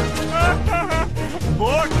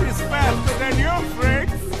 Mort is faster than your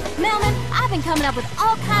freaks. Melman, I've been coming up with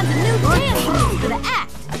all kinds of new dance moves for the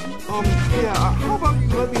act. Yeah, how about you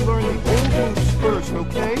let me learn the old moves first,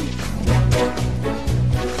 okay?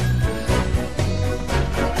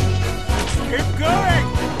 Keep going.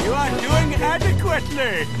 You are doing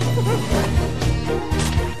adequately.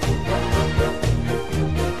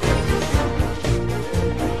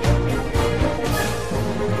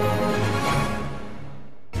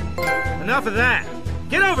 Enough of that.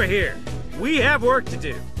 Get over here. We have work to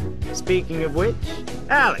do. Speaking of which,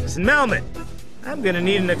 Alex and Melman, I'm gonna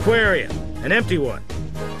need an aquarium, an empty one.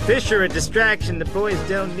 Fish are a distraction the boys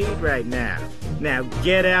don't need right now. Now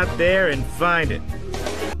get out there and find it.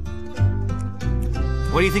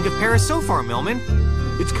 What do you think of Paris so far, Melman?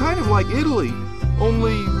 It's kind of like Italy,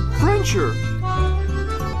 only Frencher.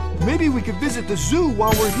 Maybe we could visit the zoo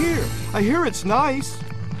while we're here. I hear it's nice.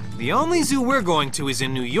 The only zoo we're going to is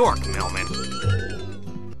in New York, Melman.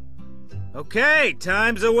 Okay,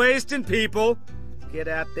 time's a wasting, people. Get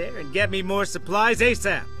out there and get me more supplies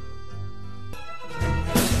ASAP.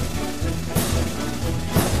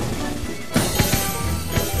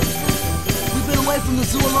 We've been away from the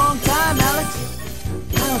zoo a long time, Alex.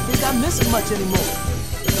 I don't think I miss it much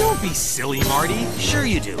anymore. Don't be silly, Marty. Sure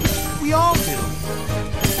you do. We all do.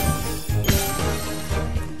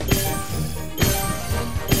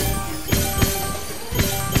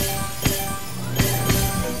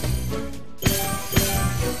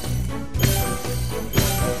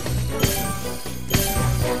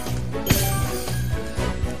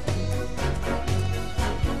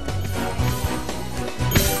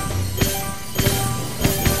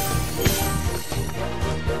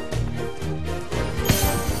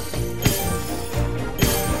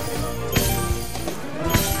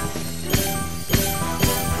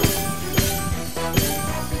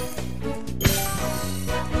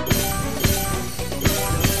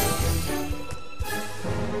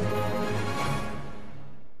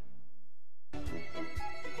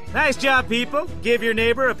 Nice job, people. Give your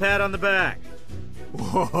neighbor a pat on the back.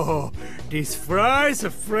 Whoa, these fries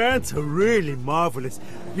of France are really marvelous.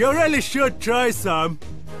 You really should try some.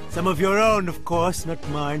 Some of your own, of course, not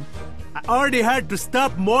mine. I already had to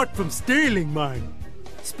stop Mort from stealing mine.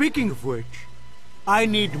 Speaking of which, I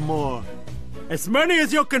need more. As many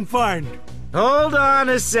as you can find. Hold on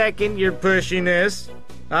a second, you're pushing this.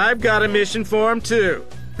 I've got a mission for him, too.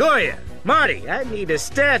 Gloria, Marty, I need a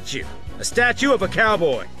statue. A statue of a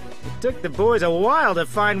cowboy. It took the boys a while to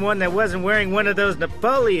find one that wasn't wearing one of those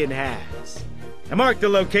Napoleon hats. I marked the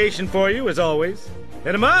location for you, as always.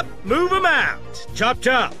 Hit 'em up, move 'em out. Chop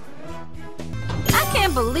chop. I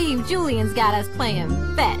can't believe Julian's got us playing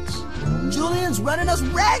fetch. Julian's running us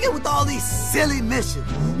ragged with all these silly missions.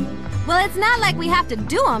 Well, it's not like we have to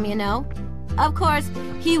do them, you know. Of course,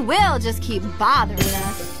 he will just keep bothering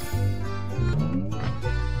us.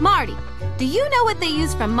 Marty, do you know what they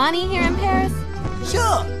use for money here in Paris?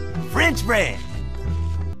 Sure, French bread.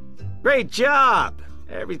 Great job.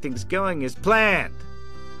 Everything's going as planned.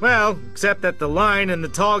 Well, except that the lion and the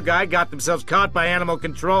tall guy got themselves caught by animal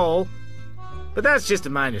control. But that's just a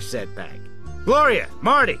minor setback. Gloria,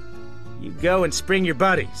 Marty, you go and spring your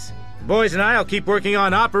buddies. The boys and I'll keep working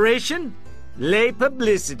on Operation Les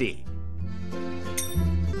Publicity.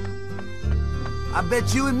 I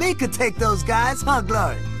bet you and me could take those guys, huh,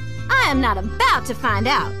 Gloria? I am not about to find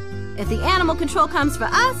out. If the animal control comes for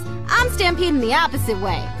us, I'm stampeding the opposite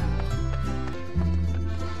way.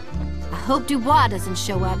 I hope DuBois doesn't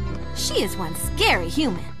show up. She is one scary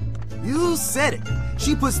human. You said it.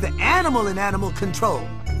 She puts the animal in animal control.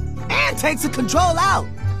 And takes the control out.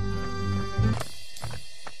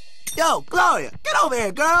 Yo, Gloria, get over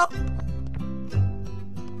here, girl.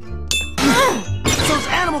 Those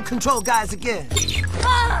animal control guys again.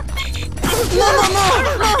 No.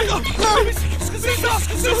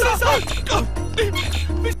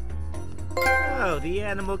 Oh, the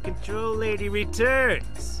animal control lady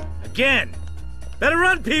returns. Again. Better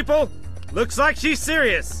run, people. Looks like she's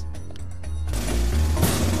serious.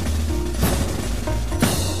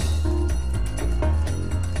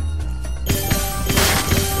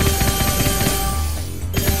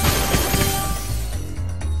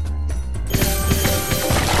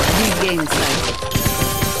 Regain sight.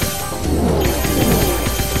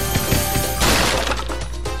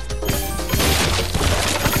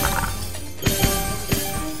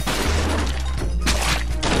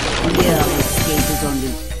 Your escape is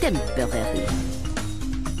only temporary.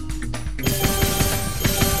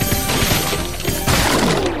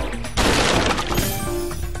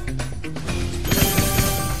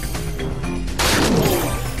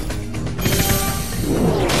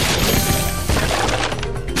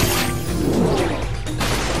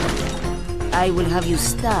 I will have you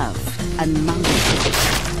starved and mangled.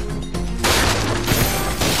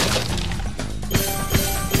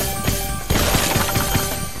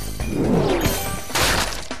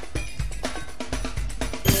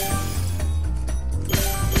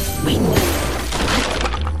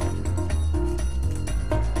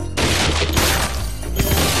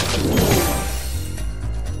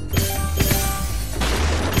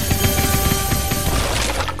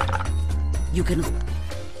 You can...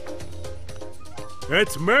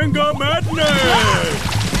 It's Mango Madness!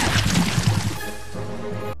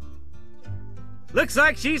 Looks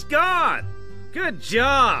like she's gone. Good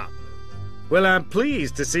job. Well, I'm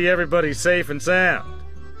pleased to see everybody safe and sound.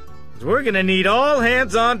 'Cause we're gonna need all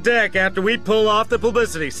hands on deck after we pull off the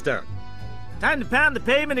publicity stunt. Time to pound the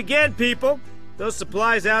pavement again, people. Those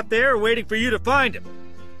supplies out there are waiting for you to find them.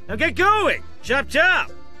 Now get going! Chop chop!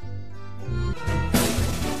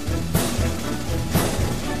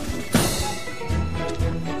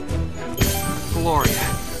 Gloria,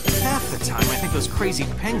 half the time I think those crazy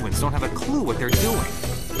penguins don't have a clue what they're doing.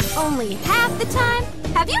 Only half the time?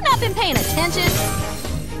 Have you not been paying attention?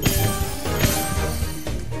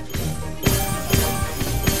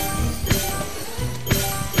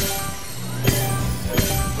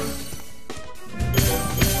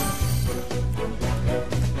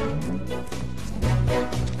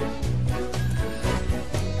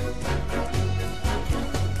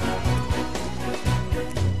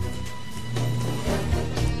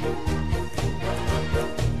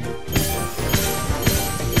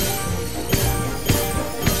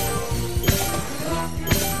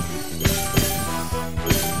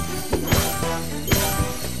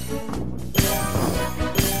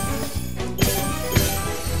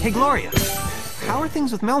 Hey, Gloria, how are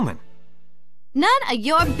things with Melman? None of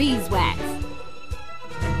your beeswax.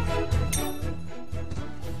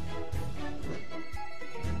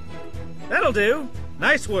 That'll do.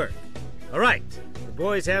 Nice work. All right, the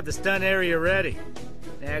boys have the stunt area ready.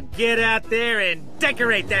 Now get out there and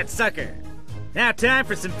decorate that sucker. Now time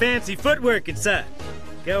for some fancy footwork and such.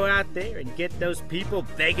 Go out there and get those people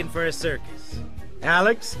begging for a circus.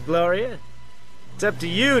 Alex, Gloria, it's up to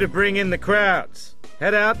you to bring in the crowds.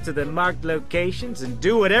 Head out to the marked locations and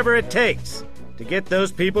do whatever it takes to get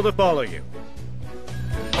those people to follow you.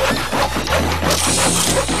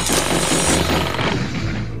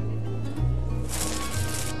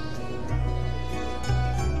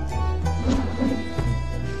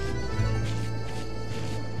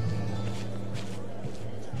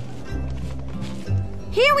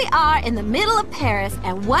 Here we are in the middle of Paris,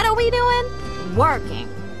 and what are we doing? Working.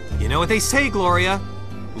 You know what they say, Gloria?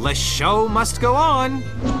 The show must go on.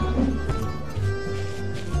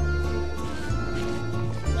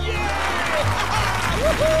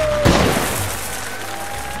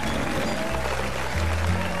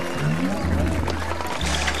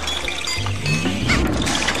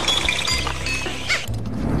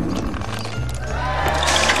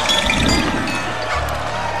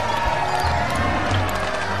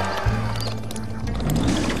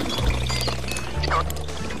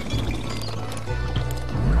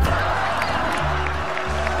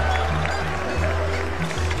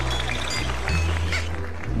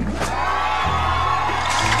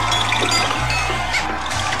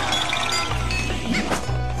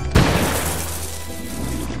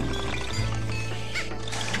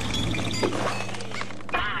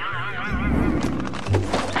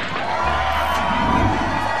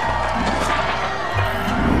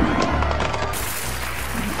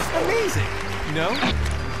 amazing, you know?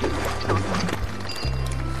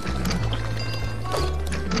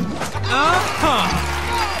 Uh-huh!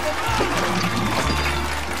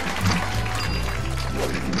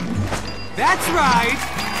 That's right!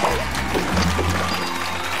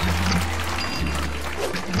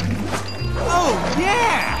 Oh,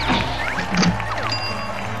 yeah!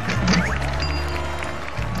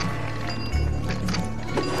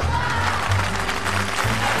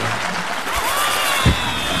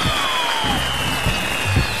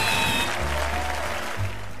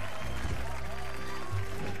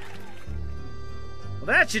 Well,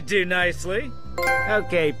 that should do nicely.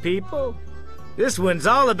 Okay, people. This one's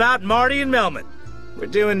all about Marty and Melman. We're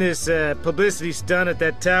doing this publicity stunt at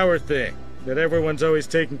that tower thing that everyone's always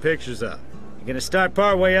taking pictures of. You're gonna start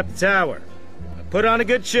partway up the tower. Now put on a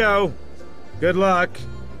good show. Good luck.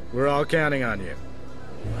 We're all counting on you.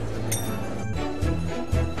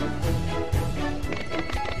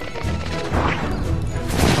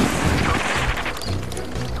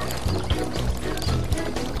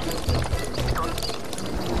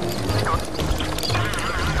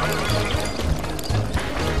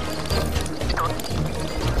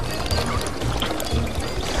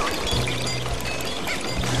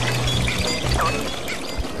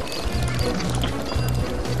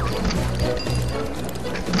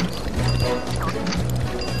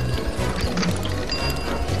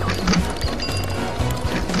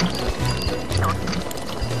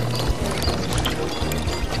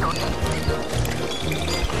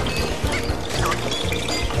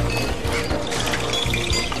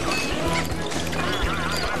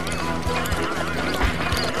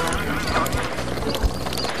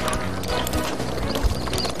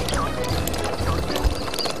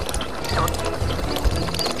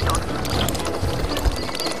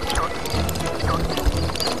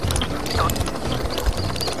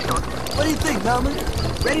 What do you think,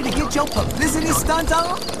 Melman? Ready to get your publicity stunt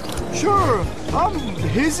on? Sure, I'm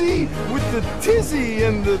hizzy with the tizzy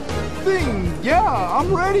and the thing. Yeah,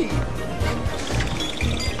 I'm ready.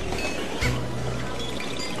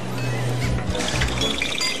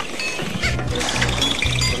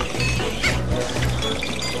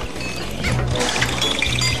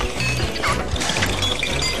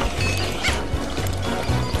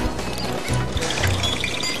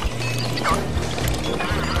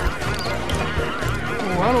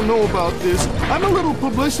 I don't know about this. I'm a little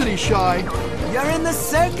publicity shy. You're in the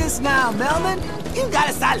circus now, Melman. You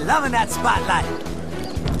gotta start loving that spotlight.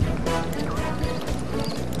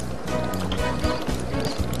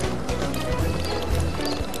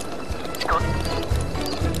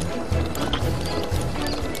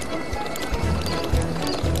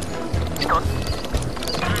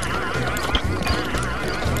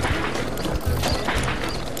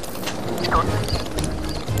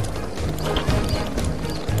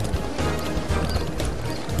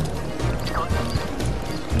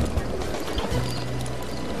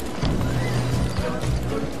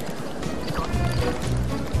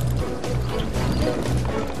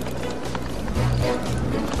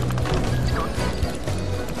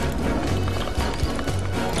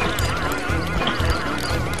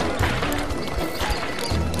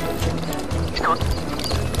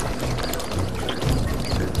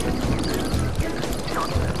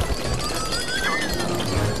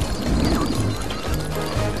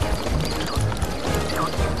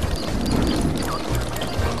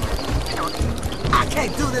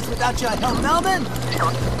 Can't do this without your help, Melman.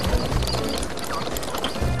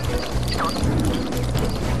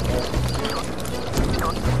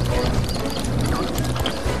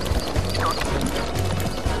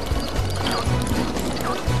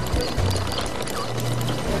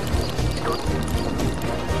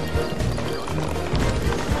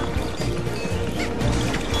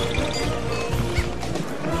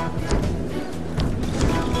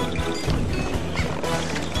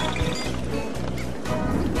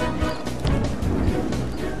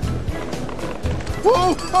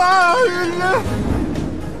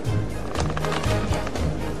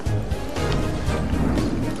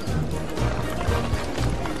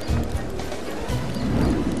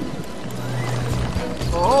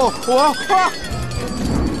 Oh,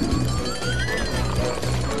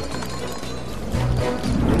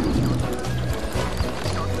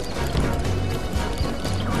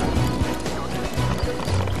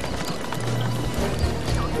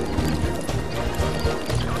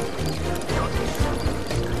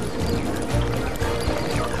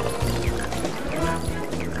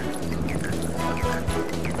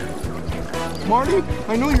 Marty,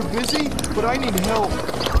 I know you're busy, but I need help.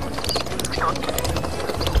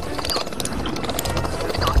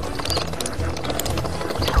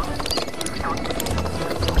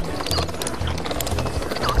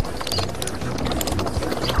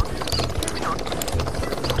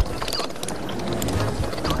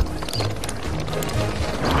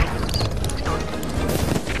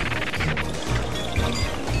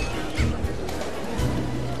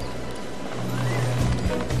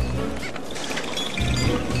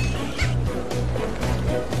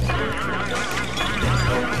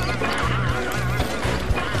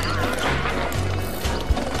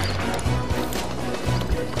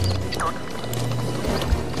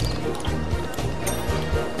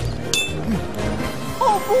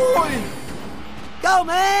 go,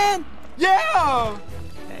 man! Yeah!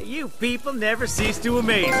 You people never cease to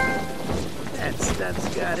amaze me. That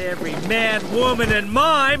stuff's got every man, woman, and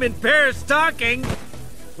mime in Paris talking.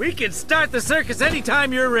 We can start the circus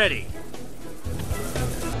anytime you're ready.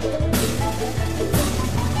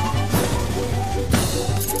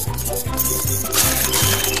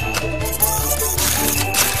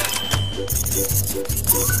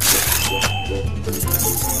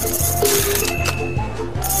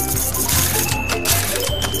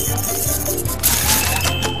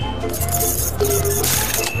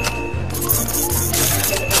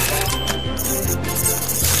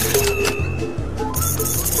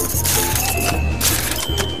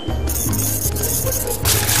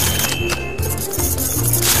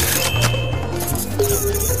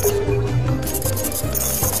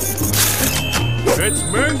 It's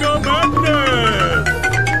Mango Madness!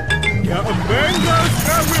 Yeah, mangoes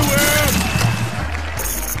everywhere!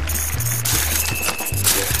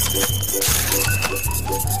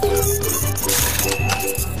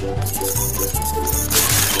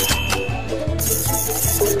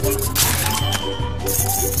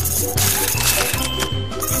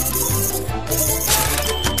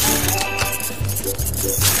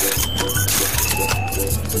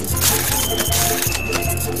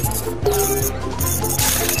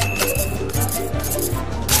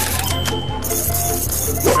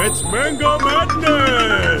 It's Mango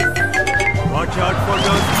Madness! Watch out for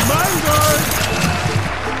those mangoes!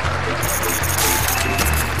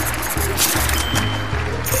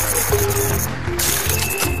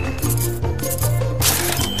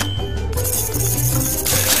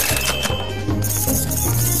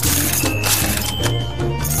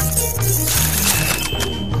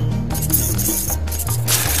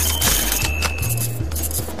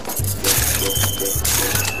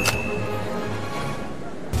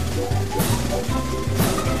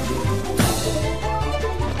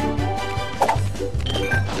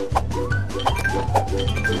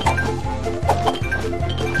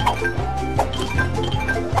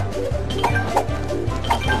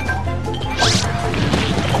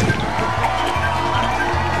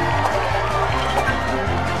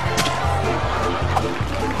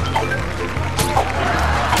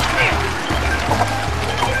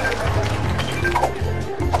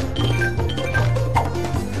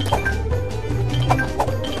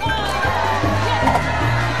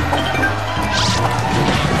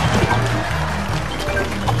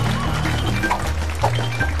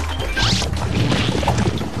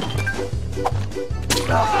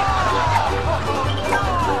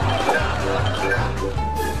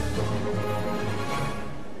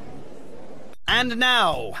 And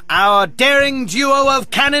now, our daring duo of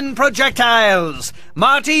cannon projectiles,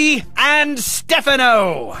 Marty and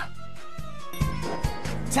Stefano.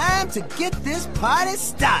 Time to get this party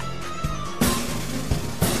started.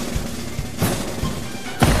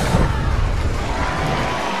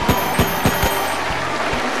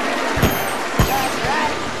 That's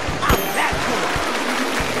right. I'm that cool.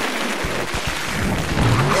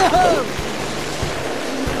 Yo-ho!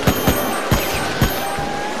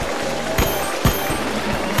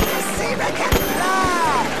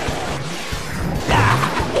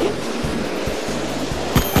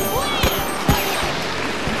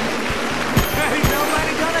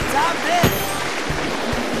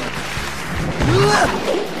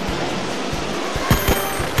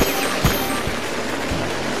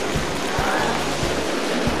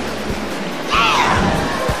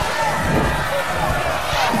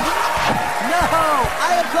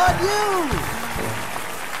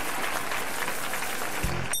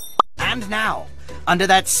 And now, under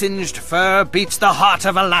that singed fur beats the heart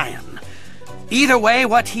of a lion. Either way,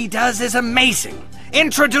 what he does is amazing.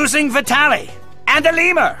 Introducing Vitaly and the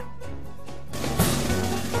lemur.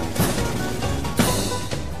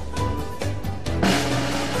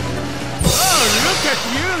 Oh, look at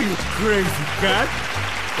you, you crazy cat!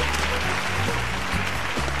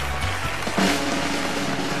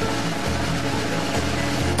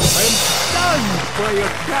 I'm stunned by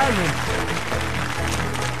your talent!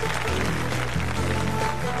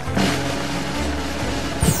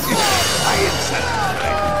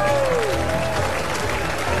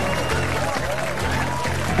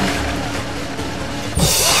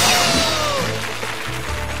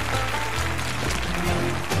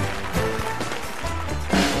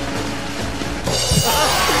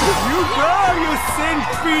 You go, you sin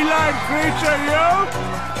feline creature, yo!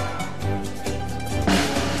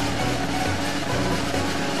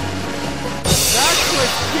 That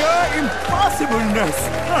was pure impossibleness,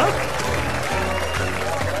 huh?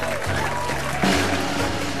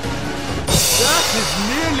 That is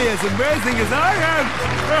nearly as amazing as I am!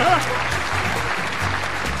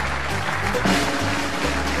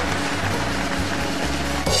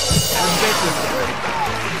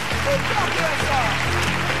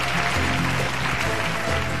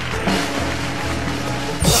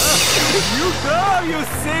 You go, you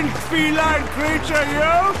sin feline creature,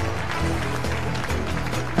 you!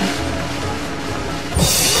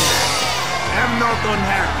 I'm not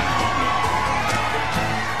unhappy.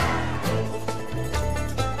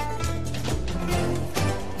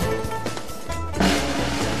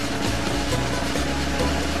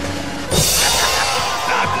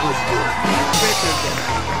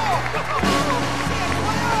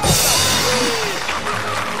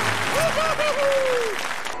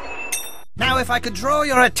 Now, if I could draw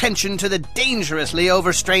your attention to the dangerously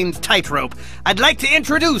overstrained tightrope, I'd like to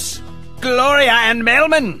introduce Gloria and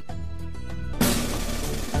Melman.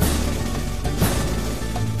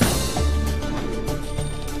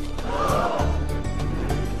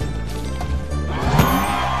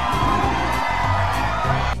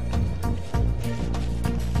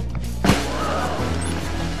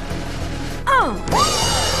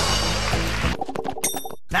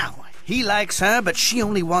 Now, he likes her, but she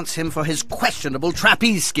only wants him for his questionable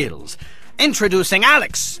trapeze skills. Introducing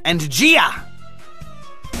Alex and Gia.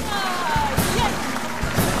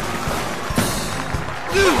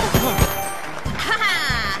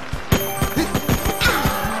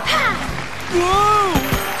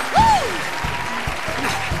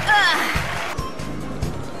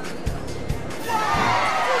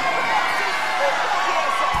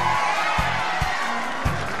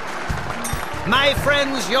 My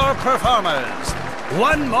friends, your performers.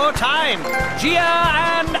 One more time. Gia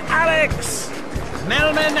and Alex.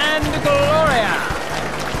 Melman and Gloria.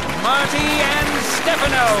 Marty and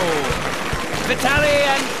Stefano. Vitaly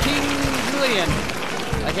and King Julian.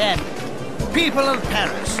 Again, people of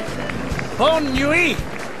Paris. Bonne nuit.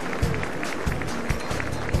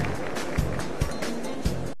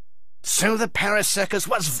 So the Paris circus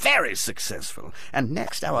was very successful, and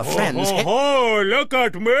next our friends... Oh, look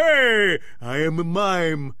at me! I am a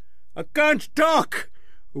mime. I can't talk.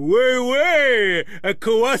 Oui, a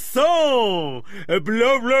croissant, a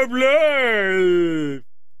blah, blah, blah.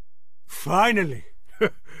 Finally.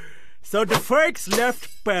 So the freaks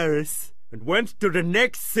left Paris and went to the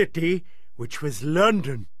next city, which was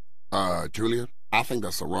London. Julian, I think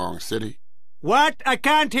that's the wrong city. What? I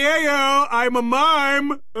can't hear you. I'm a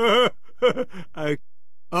mime.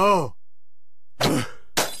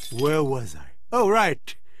 Where was I? Oh,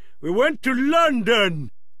 right. We went to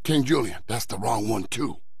London. King Julian, that's the wrong one,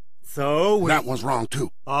 too. So that one's wrong,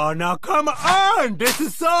 too. Oh, now come on. This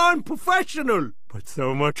is so unprofessional, but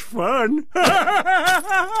so much fun.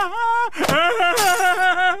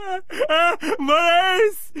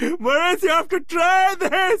 Maurice, you have to try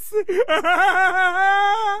this.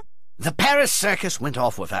 The Paris circus went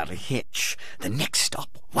off without a hitch. The next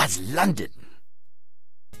stop was London.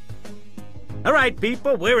 All right,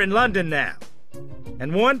 people, we're in London now.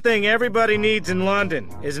 And one thing everybody needs in London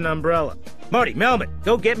is an umbrella. Marty, Melman,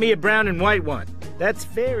 go get me a brown and white one. That's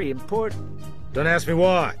very important. Don't ask me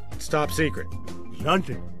why. It's top secret.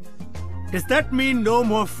 London? Does that mean no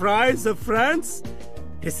more fries of France?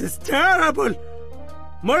 This is terrible.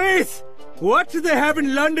 Maurice, what do they have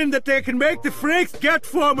in London that they can make the freaks get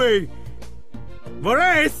for me?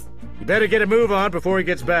 Maurice! You better get a move on before he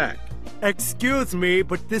gets back. Excuse me,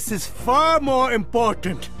 but this is far more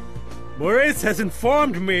important. Maurice has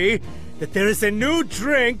informed me that there is a new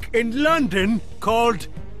drink in London called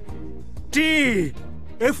tea.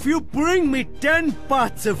 If you bring me 10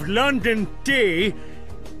 pots of London tea,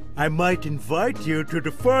 I might invite you to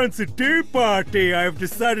the fancy tea party I've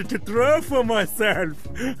decided to throw for myself.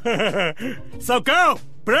 So go,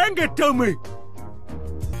 bring it to me.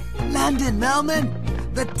 London, Melman.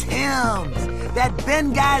 The Thames. That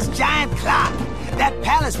Ben guy's giant clock. That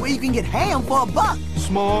palace where you can get ham for $1.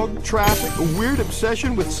 Smog, traffic, a weird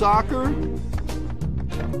obsession with soccer.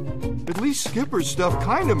 At least Skipper's stuff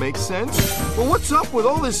kinda makes sense. But what's up with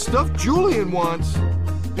all this stuff Julian wants?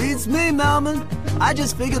 Beats me, Melman. I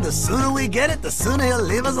just figured the sooner we get it, the sooner he'll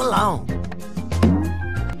leave us alone.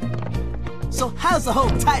 So how's the whole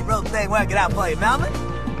tightrope thing working out for you, Melman?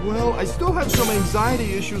 Well, I still have some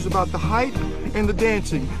anxiety issues about the height and the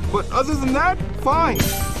dancing, but other than that, fine.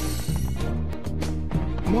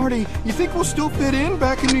 Marty, you think we'll still fit in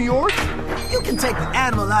back in New York? You can take the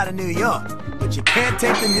animal out of New York, but you can't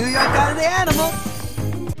take the New York out of the animal.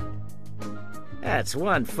 That's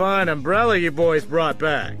one fine umbrella you boys brought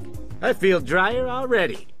back. I feel drier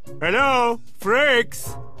already. Hello,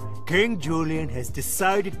 freaks. King Julian has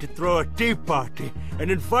decided to throw a tea party and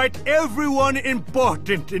invite everyone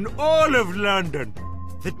important in all of London.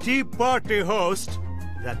 The tea party host,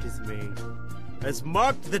 that is me, has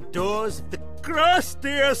marked the doors of the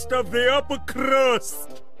crustiest of the upper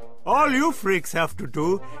crust. All you freaks have to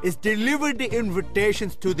do is deliver the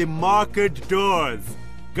invitations to the market doors.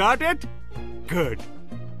 Got it? Good.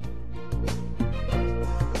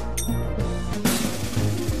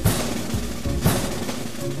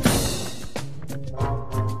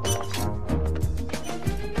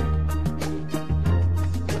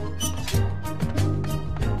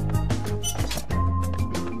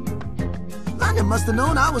 London must have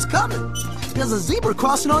known I was coming. There's a zebra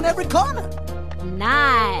crossing on every corner.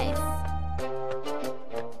 Nice.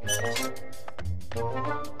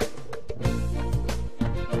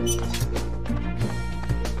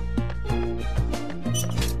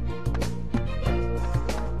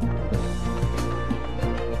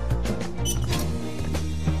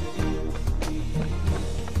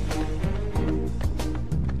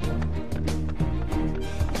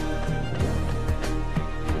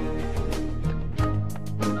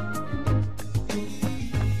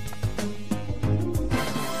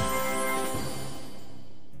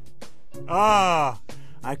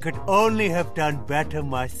 I could only have done better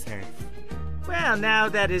myself. Well, now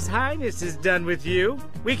that His Highness is done with you,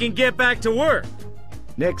 we can get back to work.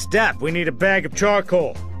 Next up, we need a bag of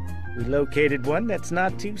charcoal. We located one that's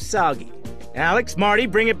not too soggy. Alex, Marty,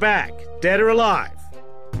 bring it back, dead or alive.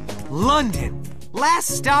 London! Last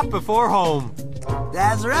stop before home.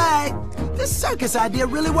 That's right. This circus idea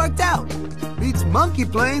really worked out. Beats monkey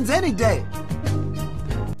planes any day.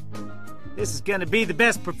 This is gonna be the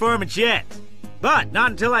best performance yet. But not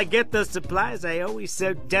until I get the supplies I always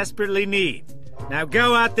so desperately need. Now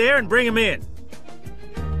go out there and bring them in.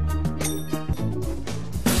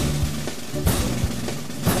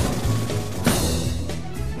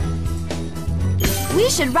 We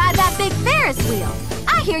should ride that big Ferris wheel.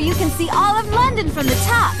 I hear you can see all of London from the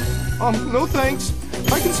top. No thanks.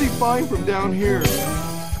 I can see fine from down here.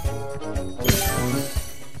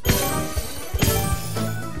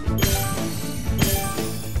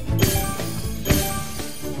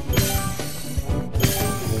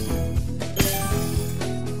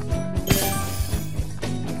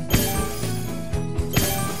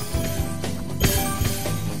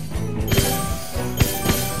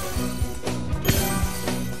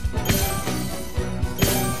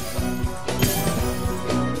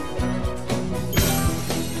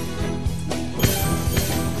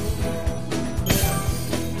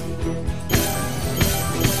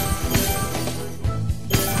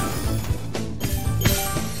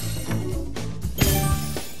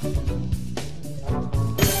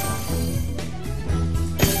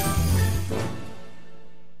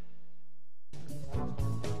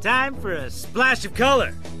 Time for a splash of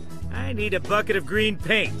color. I need a bucket of green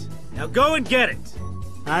paint. Now go and get it.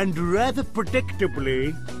 And rather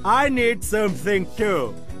predictably, I need something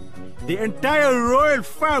too. The entire royal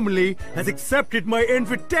family has accepted my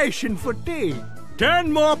invitation for tea.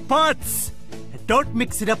 10 more pots! And don't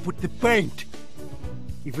mix it up with the paint.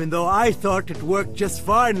 Even though I thought it worked just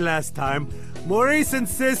fine last time, Maurice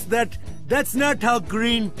insists that that's not how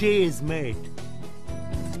green tea is made.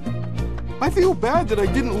 I feel bad that I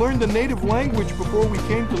didn't learn the native language before we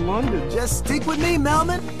came to London. Just stick with me,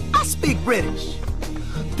 Melman. I speak British.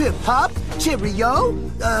 Pip-hop, cheerio,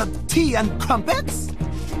 tea and crumpets.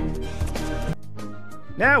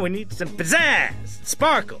 Now we need some pizzazz,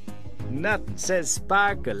 sparkle. Nothing says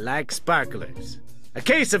sparkle like sparklers. A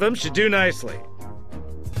case of them should do nicely.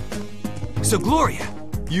 So, Gloria,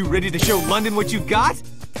 you ready to show London what you've got?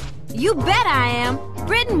 You bet I am.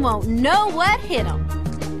 Britain won't know what hit them.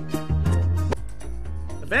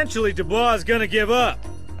 Eventually, DuBois is gonna give up.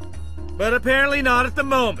 But apparently not at the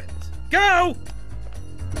moment. Go!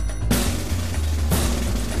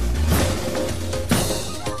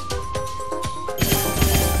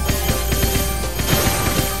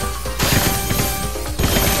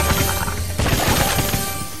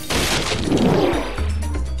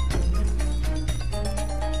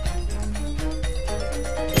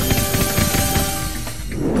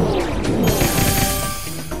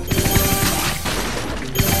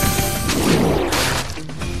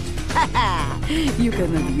 You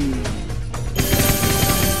cannot win.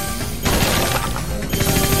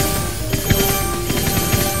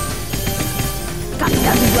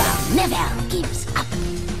 Captain DuBois never gives up.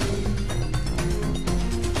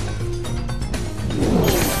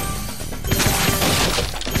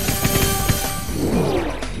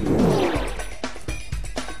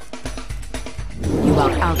 You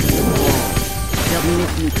are out of the wall.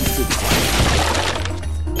 Permit me to sit.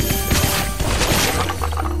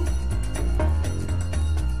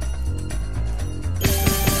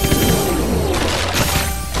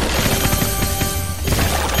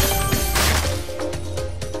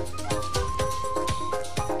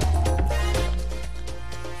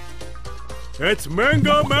 It's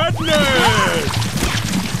Mango Madness!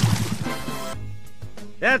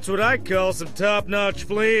 That's what I call some top-notch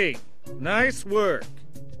fleeing. Nice work.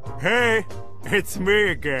 Hey, it's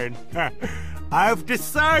me again. I've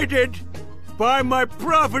decided, by my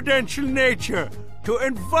providential nature, to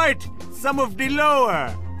invite some of the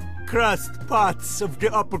lower crust parts of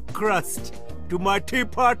the upper crust to my tea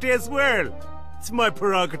party as well. It's my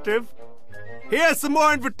prerogative. Here's some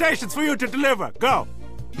more invitations for you to deliver. Go.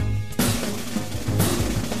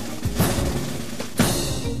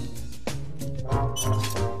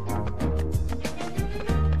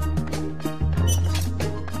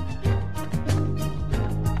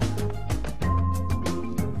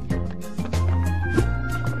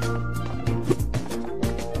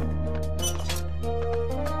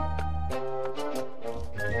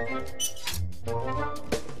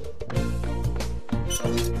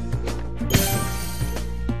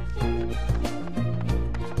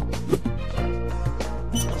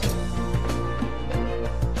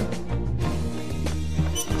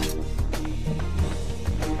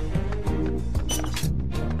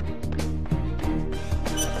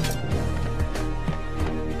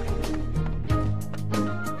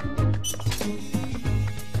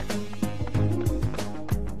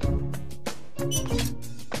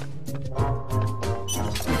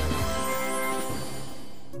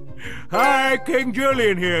 Hi, King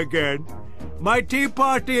Julian here again. My tea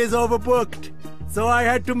party is overbooked, so I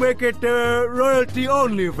had to make it a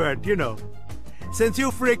royalty-only event, you know. Since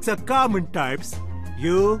you freaks are common types,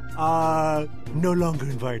 you are no longer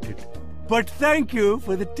invited. But thank you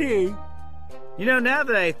for the tea. You know, now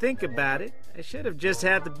that I think about it, I should have just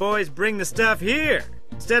had the boys bring the stuff here,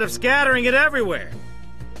 instead of scattering it everywhere.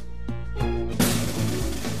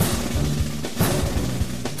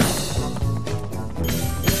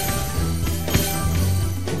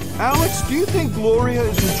 Alex, do you think Gloria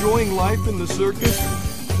is enjoying life in the circus?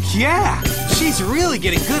 Yeah, she's really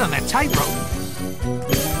getting good on that tightrope.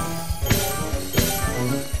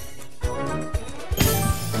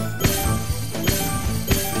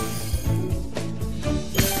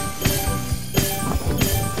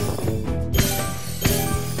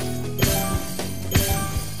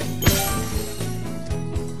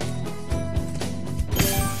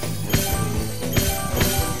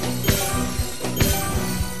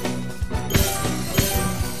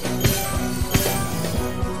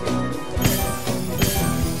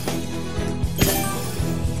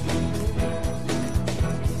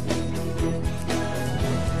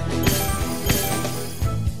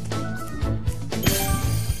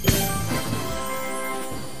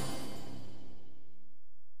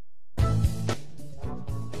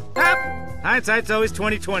 Hindsight's always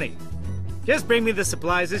 20/20. Just bring me the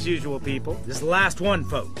supplies as usual, people. This is the last one,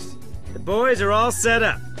 folks. The boys are all set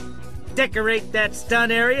up. Decorate that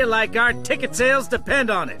stun area like our ticket sales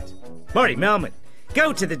depend on it. Marty, Melman,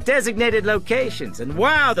 go to the designated locations and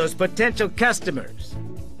wow those potential customers.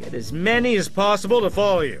 Get as many as possible to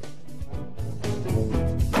follow you.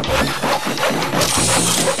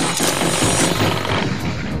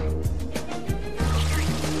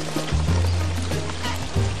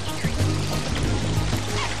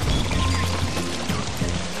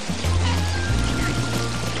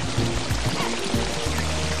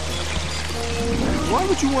 Why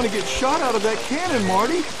would you want to get shot out of that cannon,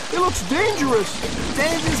 Marty? It looks dangerous.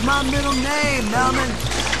 Danger's my middle name, Melman.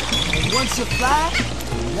 And once you fly,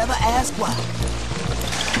 never ask why.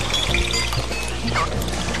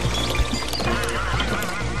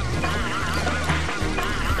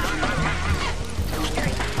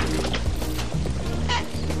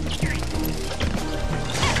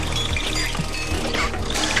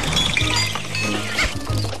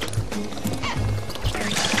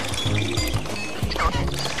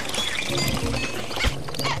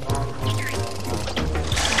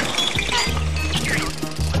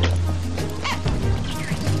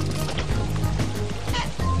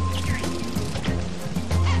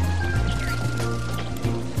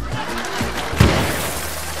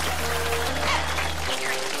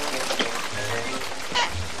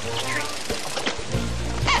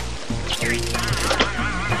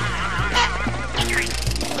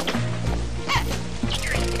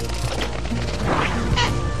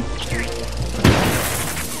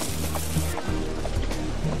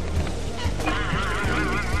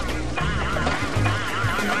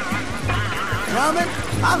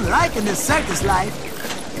 Melman, I'm liking this circus life,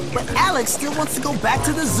 but Alex still wants to go back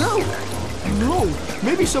to the zoo. No,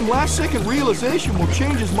 maybe some last-second realization will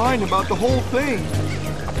change his mind about the whole thing.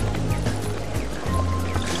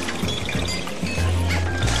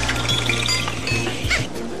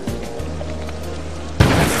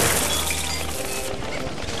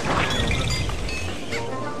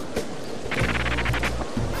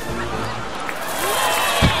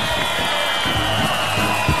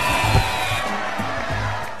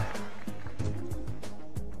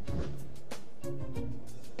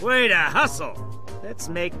 Way to hustle! Let's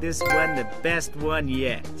make this one the best one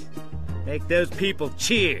yet. Make those people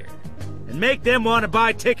cheer, and make them want to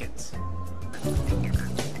buy tickets.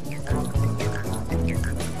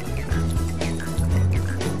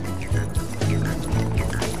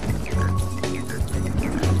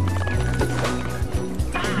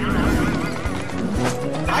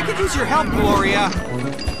 I could use your help, Gloria.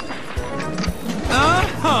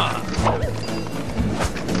 Uh-huh.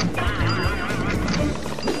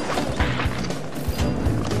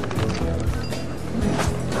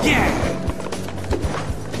 Yeah!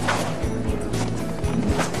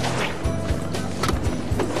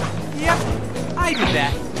 Yep, I did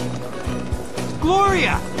that.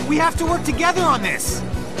 Gloria, we have to work together on this.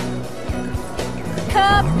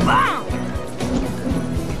 Kabam!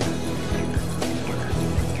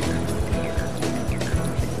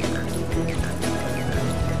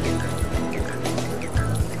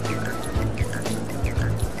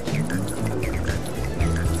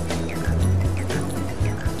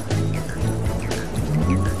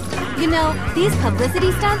 You know, these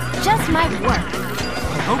publicity stunts just might work.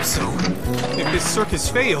 I hope so. If this circus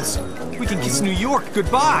fails, we can kiss New York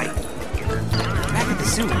goodbye. Back at the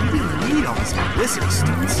zoo, we didn't need all these publicity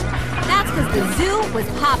stunts. That's because the zoo was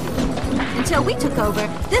popular. Until we took over,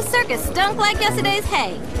 this circus stunk like yesterday's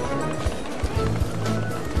hay.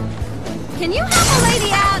 Can you help a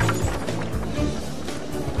lady out?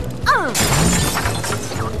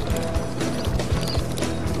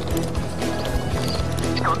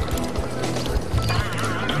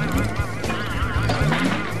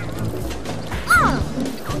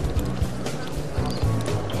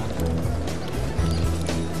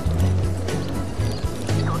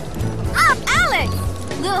 Alex!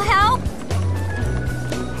 Little help?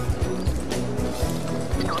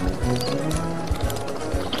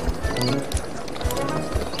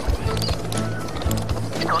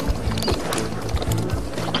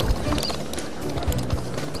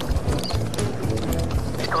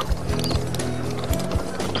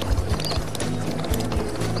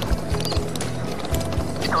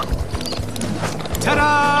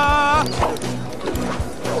 Ta-da!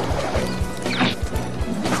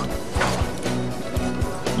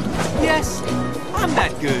 Yes, I'm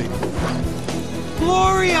that good.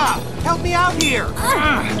 Gloria, help me out here.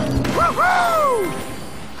 Woohoo!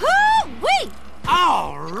 Hoo-wee!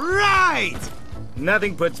 All right!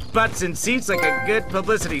 Nothing puts butts in seats like a good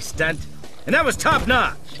publicity stunt. And that was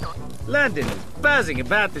top-notch. London is buzzing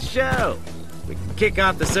about the show. We can kick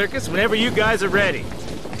off the circus whenever you guys are ready.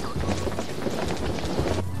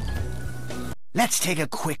 Let's take a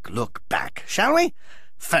quick look back, shall we?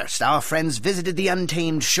 First, our friends visited the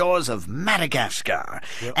untamed shores of Madagascar.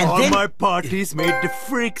 And all then... my parties made the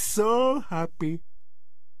freaks so happy.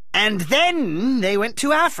 And then they went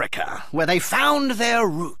to Africa, where they found their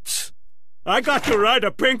roots. I got to ride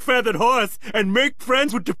a pink-feathered horse and make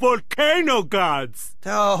friends with the volcano gods.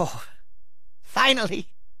 Oh, finally,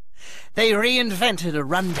 they reinvented a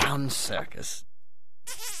rundown circus.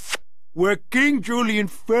 Where King Julian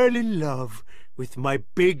fell in love with my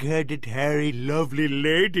big-headed, hairy, lovely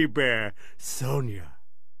lady bear, Sonia.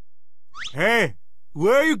 Hey,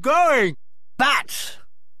 where are you going? But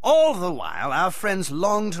all the while, our friends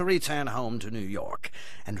longed to return home to New York.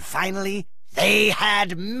 And finally, they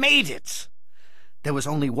had made it. There was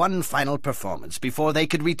only one final performance before they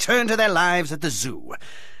could return to their lives at the zoo.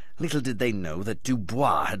 Little did they know that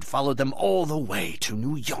DuBois had followed them all the way to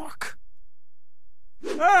New York.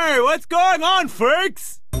 Hey, what's going on,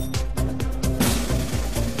 freaks?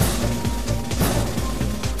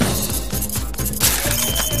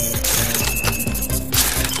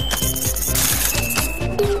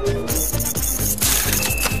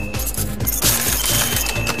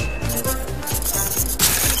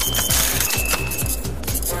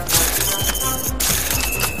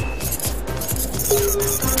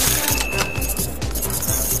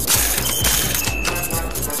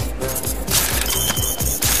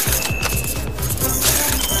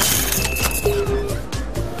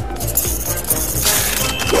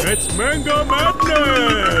 It's Mango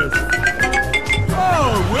Madness!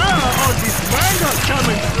 Oh, where are all these mangoes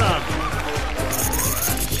coming from?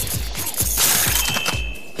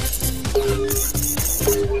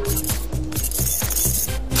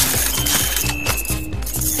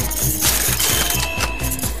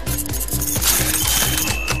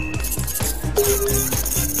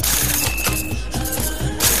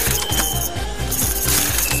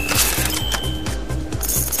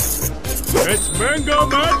 It's Mango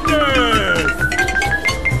Madness!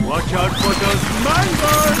 Watch out for those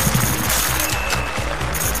mangoes!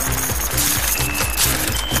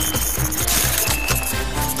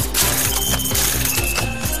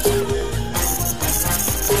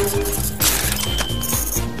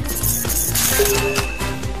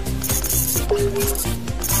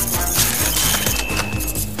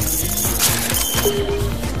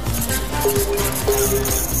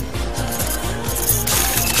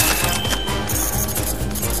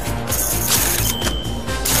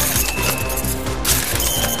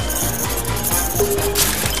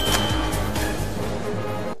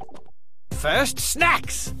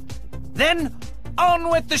 snacks. Then, on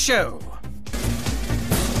with the show.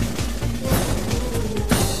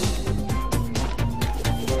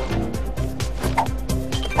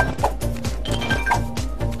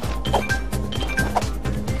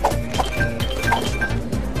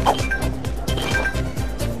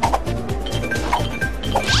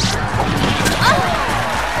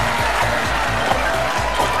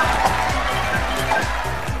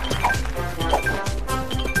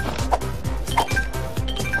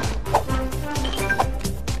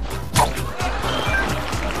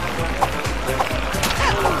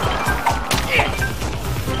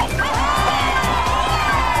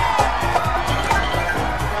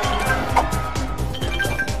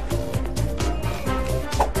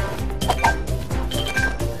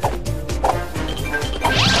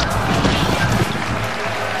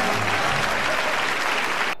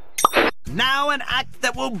 Now an act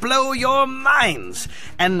that will blow your minds,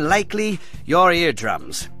 and likely your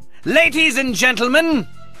eardrums. Ladies and gentlemen,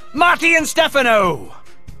 Marty and Stefano!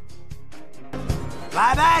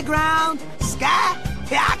 Fly by ground, sky,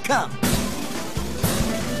 here I come.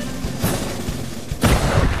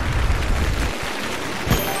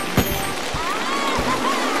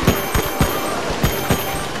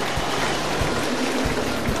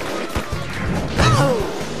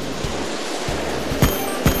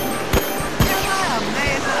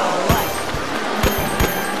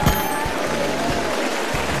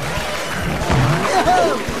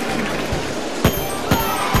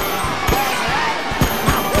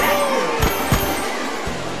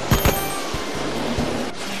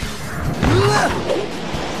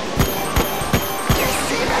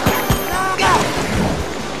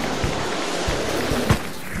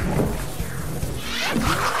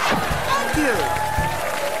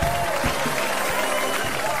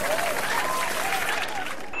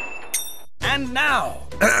 And now,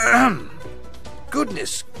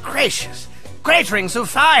 goodness gracious, great rings of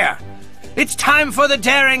fire! It's time for the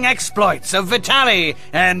daring exploits of Vitaly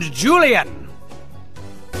and Julian.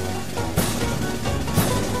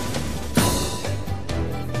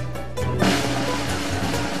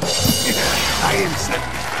 I am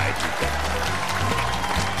satisfied with that.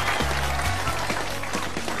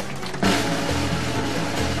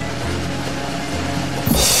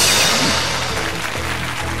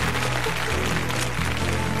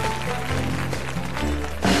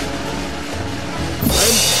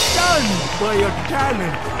 By your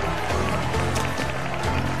talent.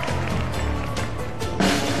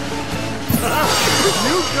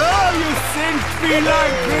 You go, you sing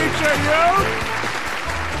feline creature, you!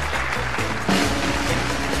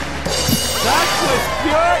 That was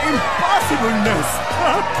pure impossibleness!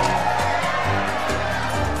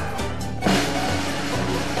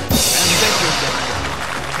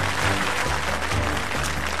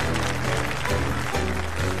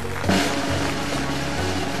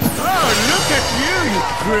 Look at you, you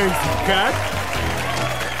crazy cat!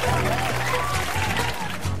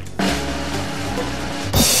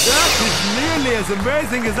 That is nearly as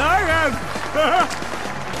amazing as I am!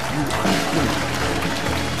 You are good.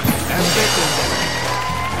 And better than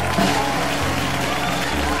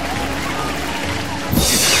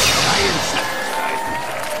I am satisfied.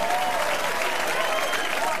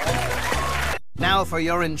 Now for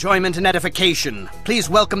your enjoyment and edification, please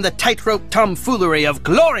welcome the tightrope tomfoolery of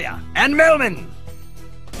Gloria and Melman.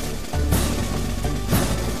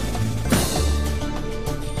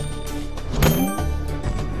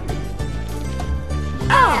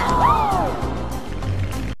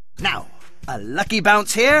 Now, a lucky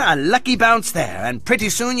bounce here, a lucky bounce there, and pretty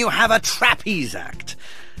soon you have a trapeze act.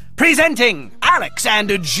 Presenting Alex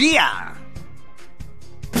and Gia.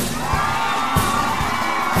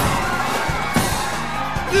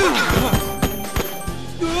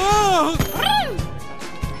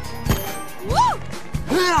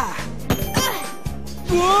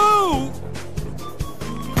 Whoa!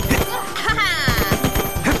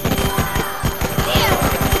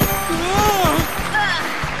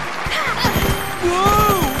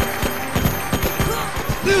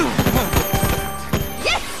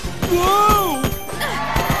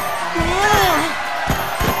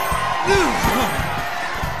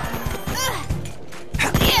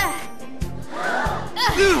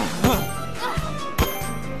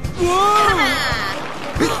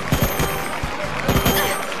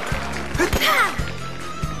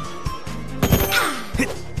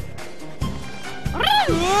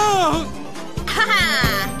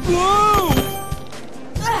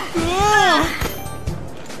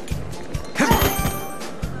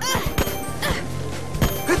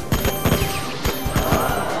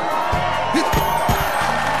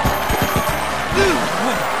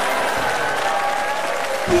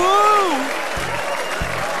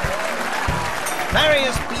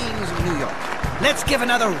 various beings of New York. Let's give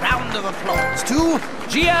another round of applause to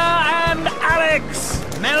Gia and Alex,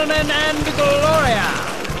 Melman and Gloria,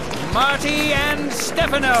 Marty and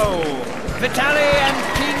Stefano, Vitali and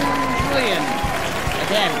King Julian.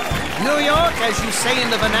 Again, New York, as you say in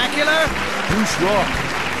the vernacular, New York.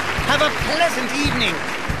 Have a pleasant evening.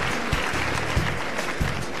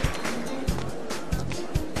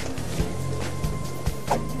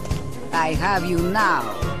 I have you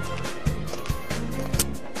now.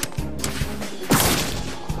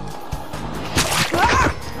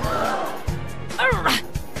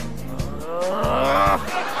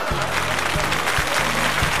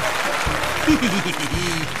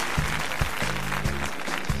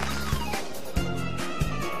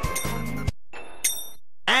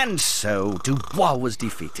 And so, Dubois was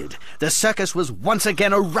defeated. The circus was once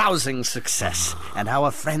again a rousing success, and our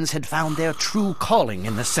friends had found their true calling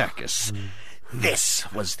in the circus.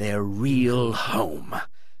 This was their real home.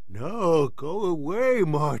 No, go away,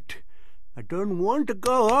 Mart. I don't want to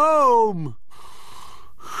go home.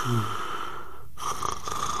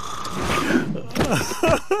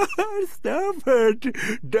 Stop it.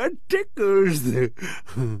 That tickles.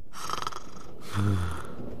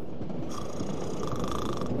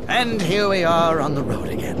 And here we are on the road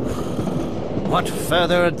again. What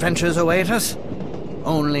further adventures await us?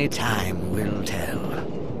 Only time will tell.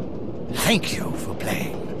 Thank you for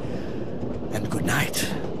playing, and good night.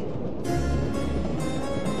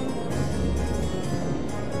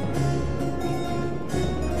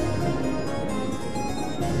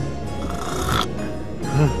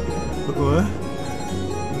 What?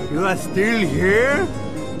 You are still here?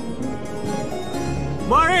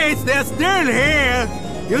 Maurice, they're still here!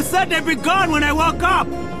 You said they'd be gone when I woke up!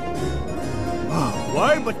 Oh,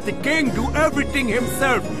 why must the king do everything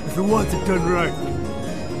himself if he wants it done right?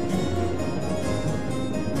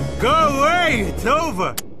 Go away! It's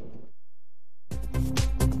over!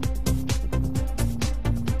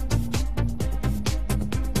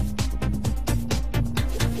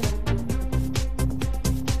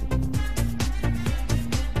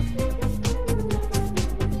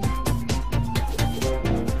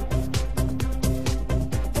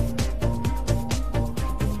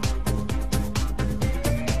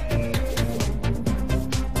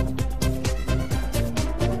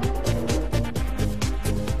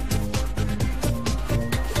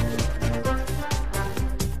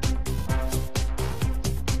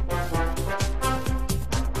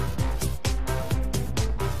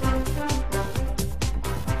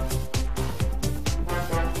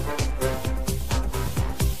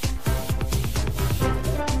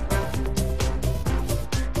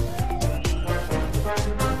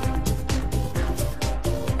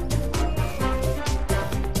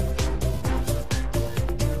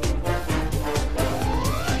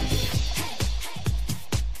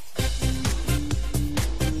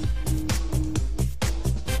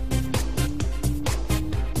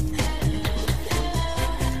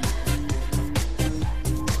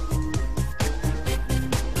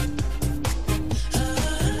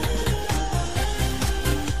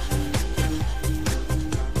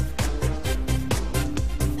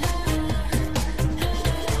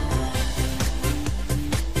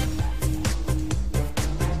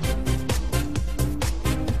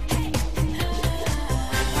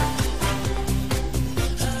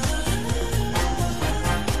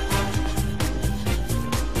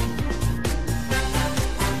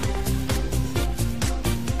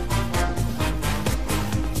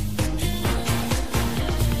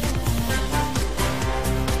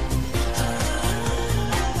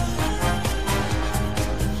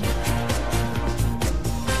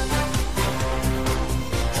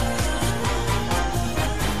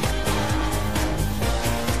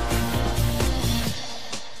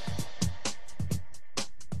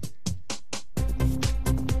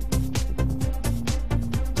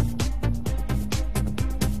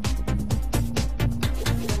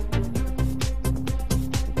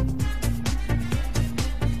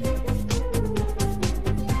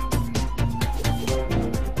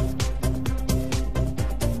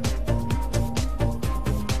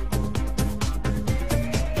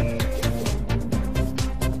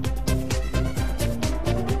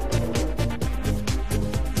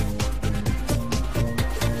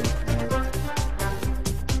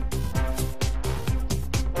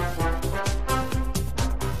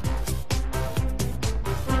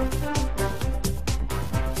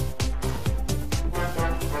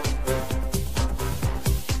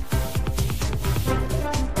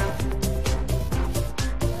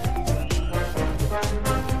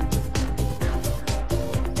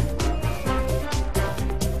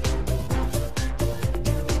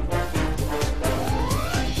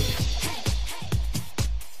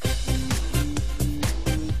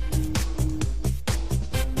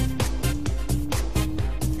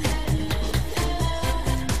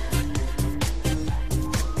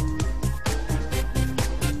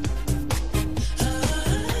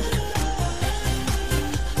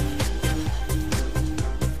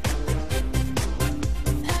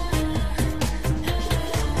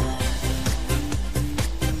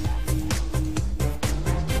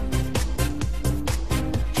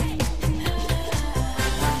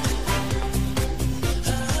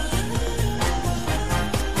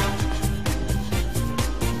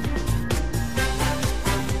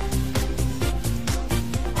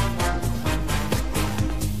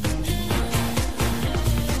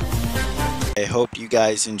 I hope you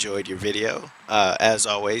guys enjoyed your video. As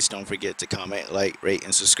always, don't forget to comment, like, rate,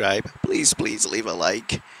 and subscribe. Please leave a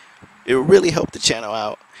like. It will really help the channel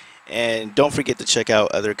out. And don't forget to check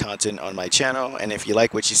out other content on my channel. And if you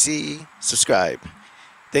like what you see, subscribe.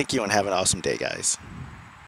 Thank you and have an awesome day, guys.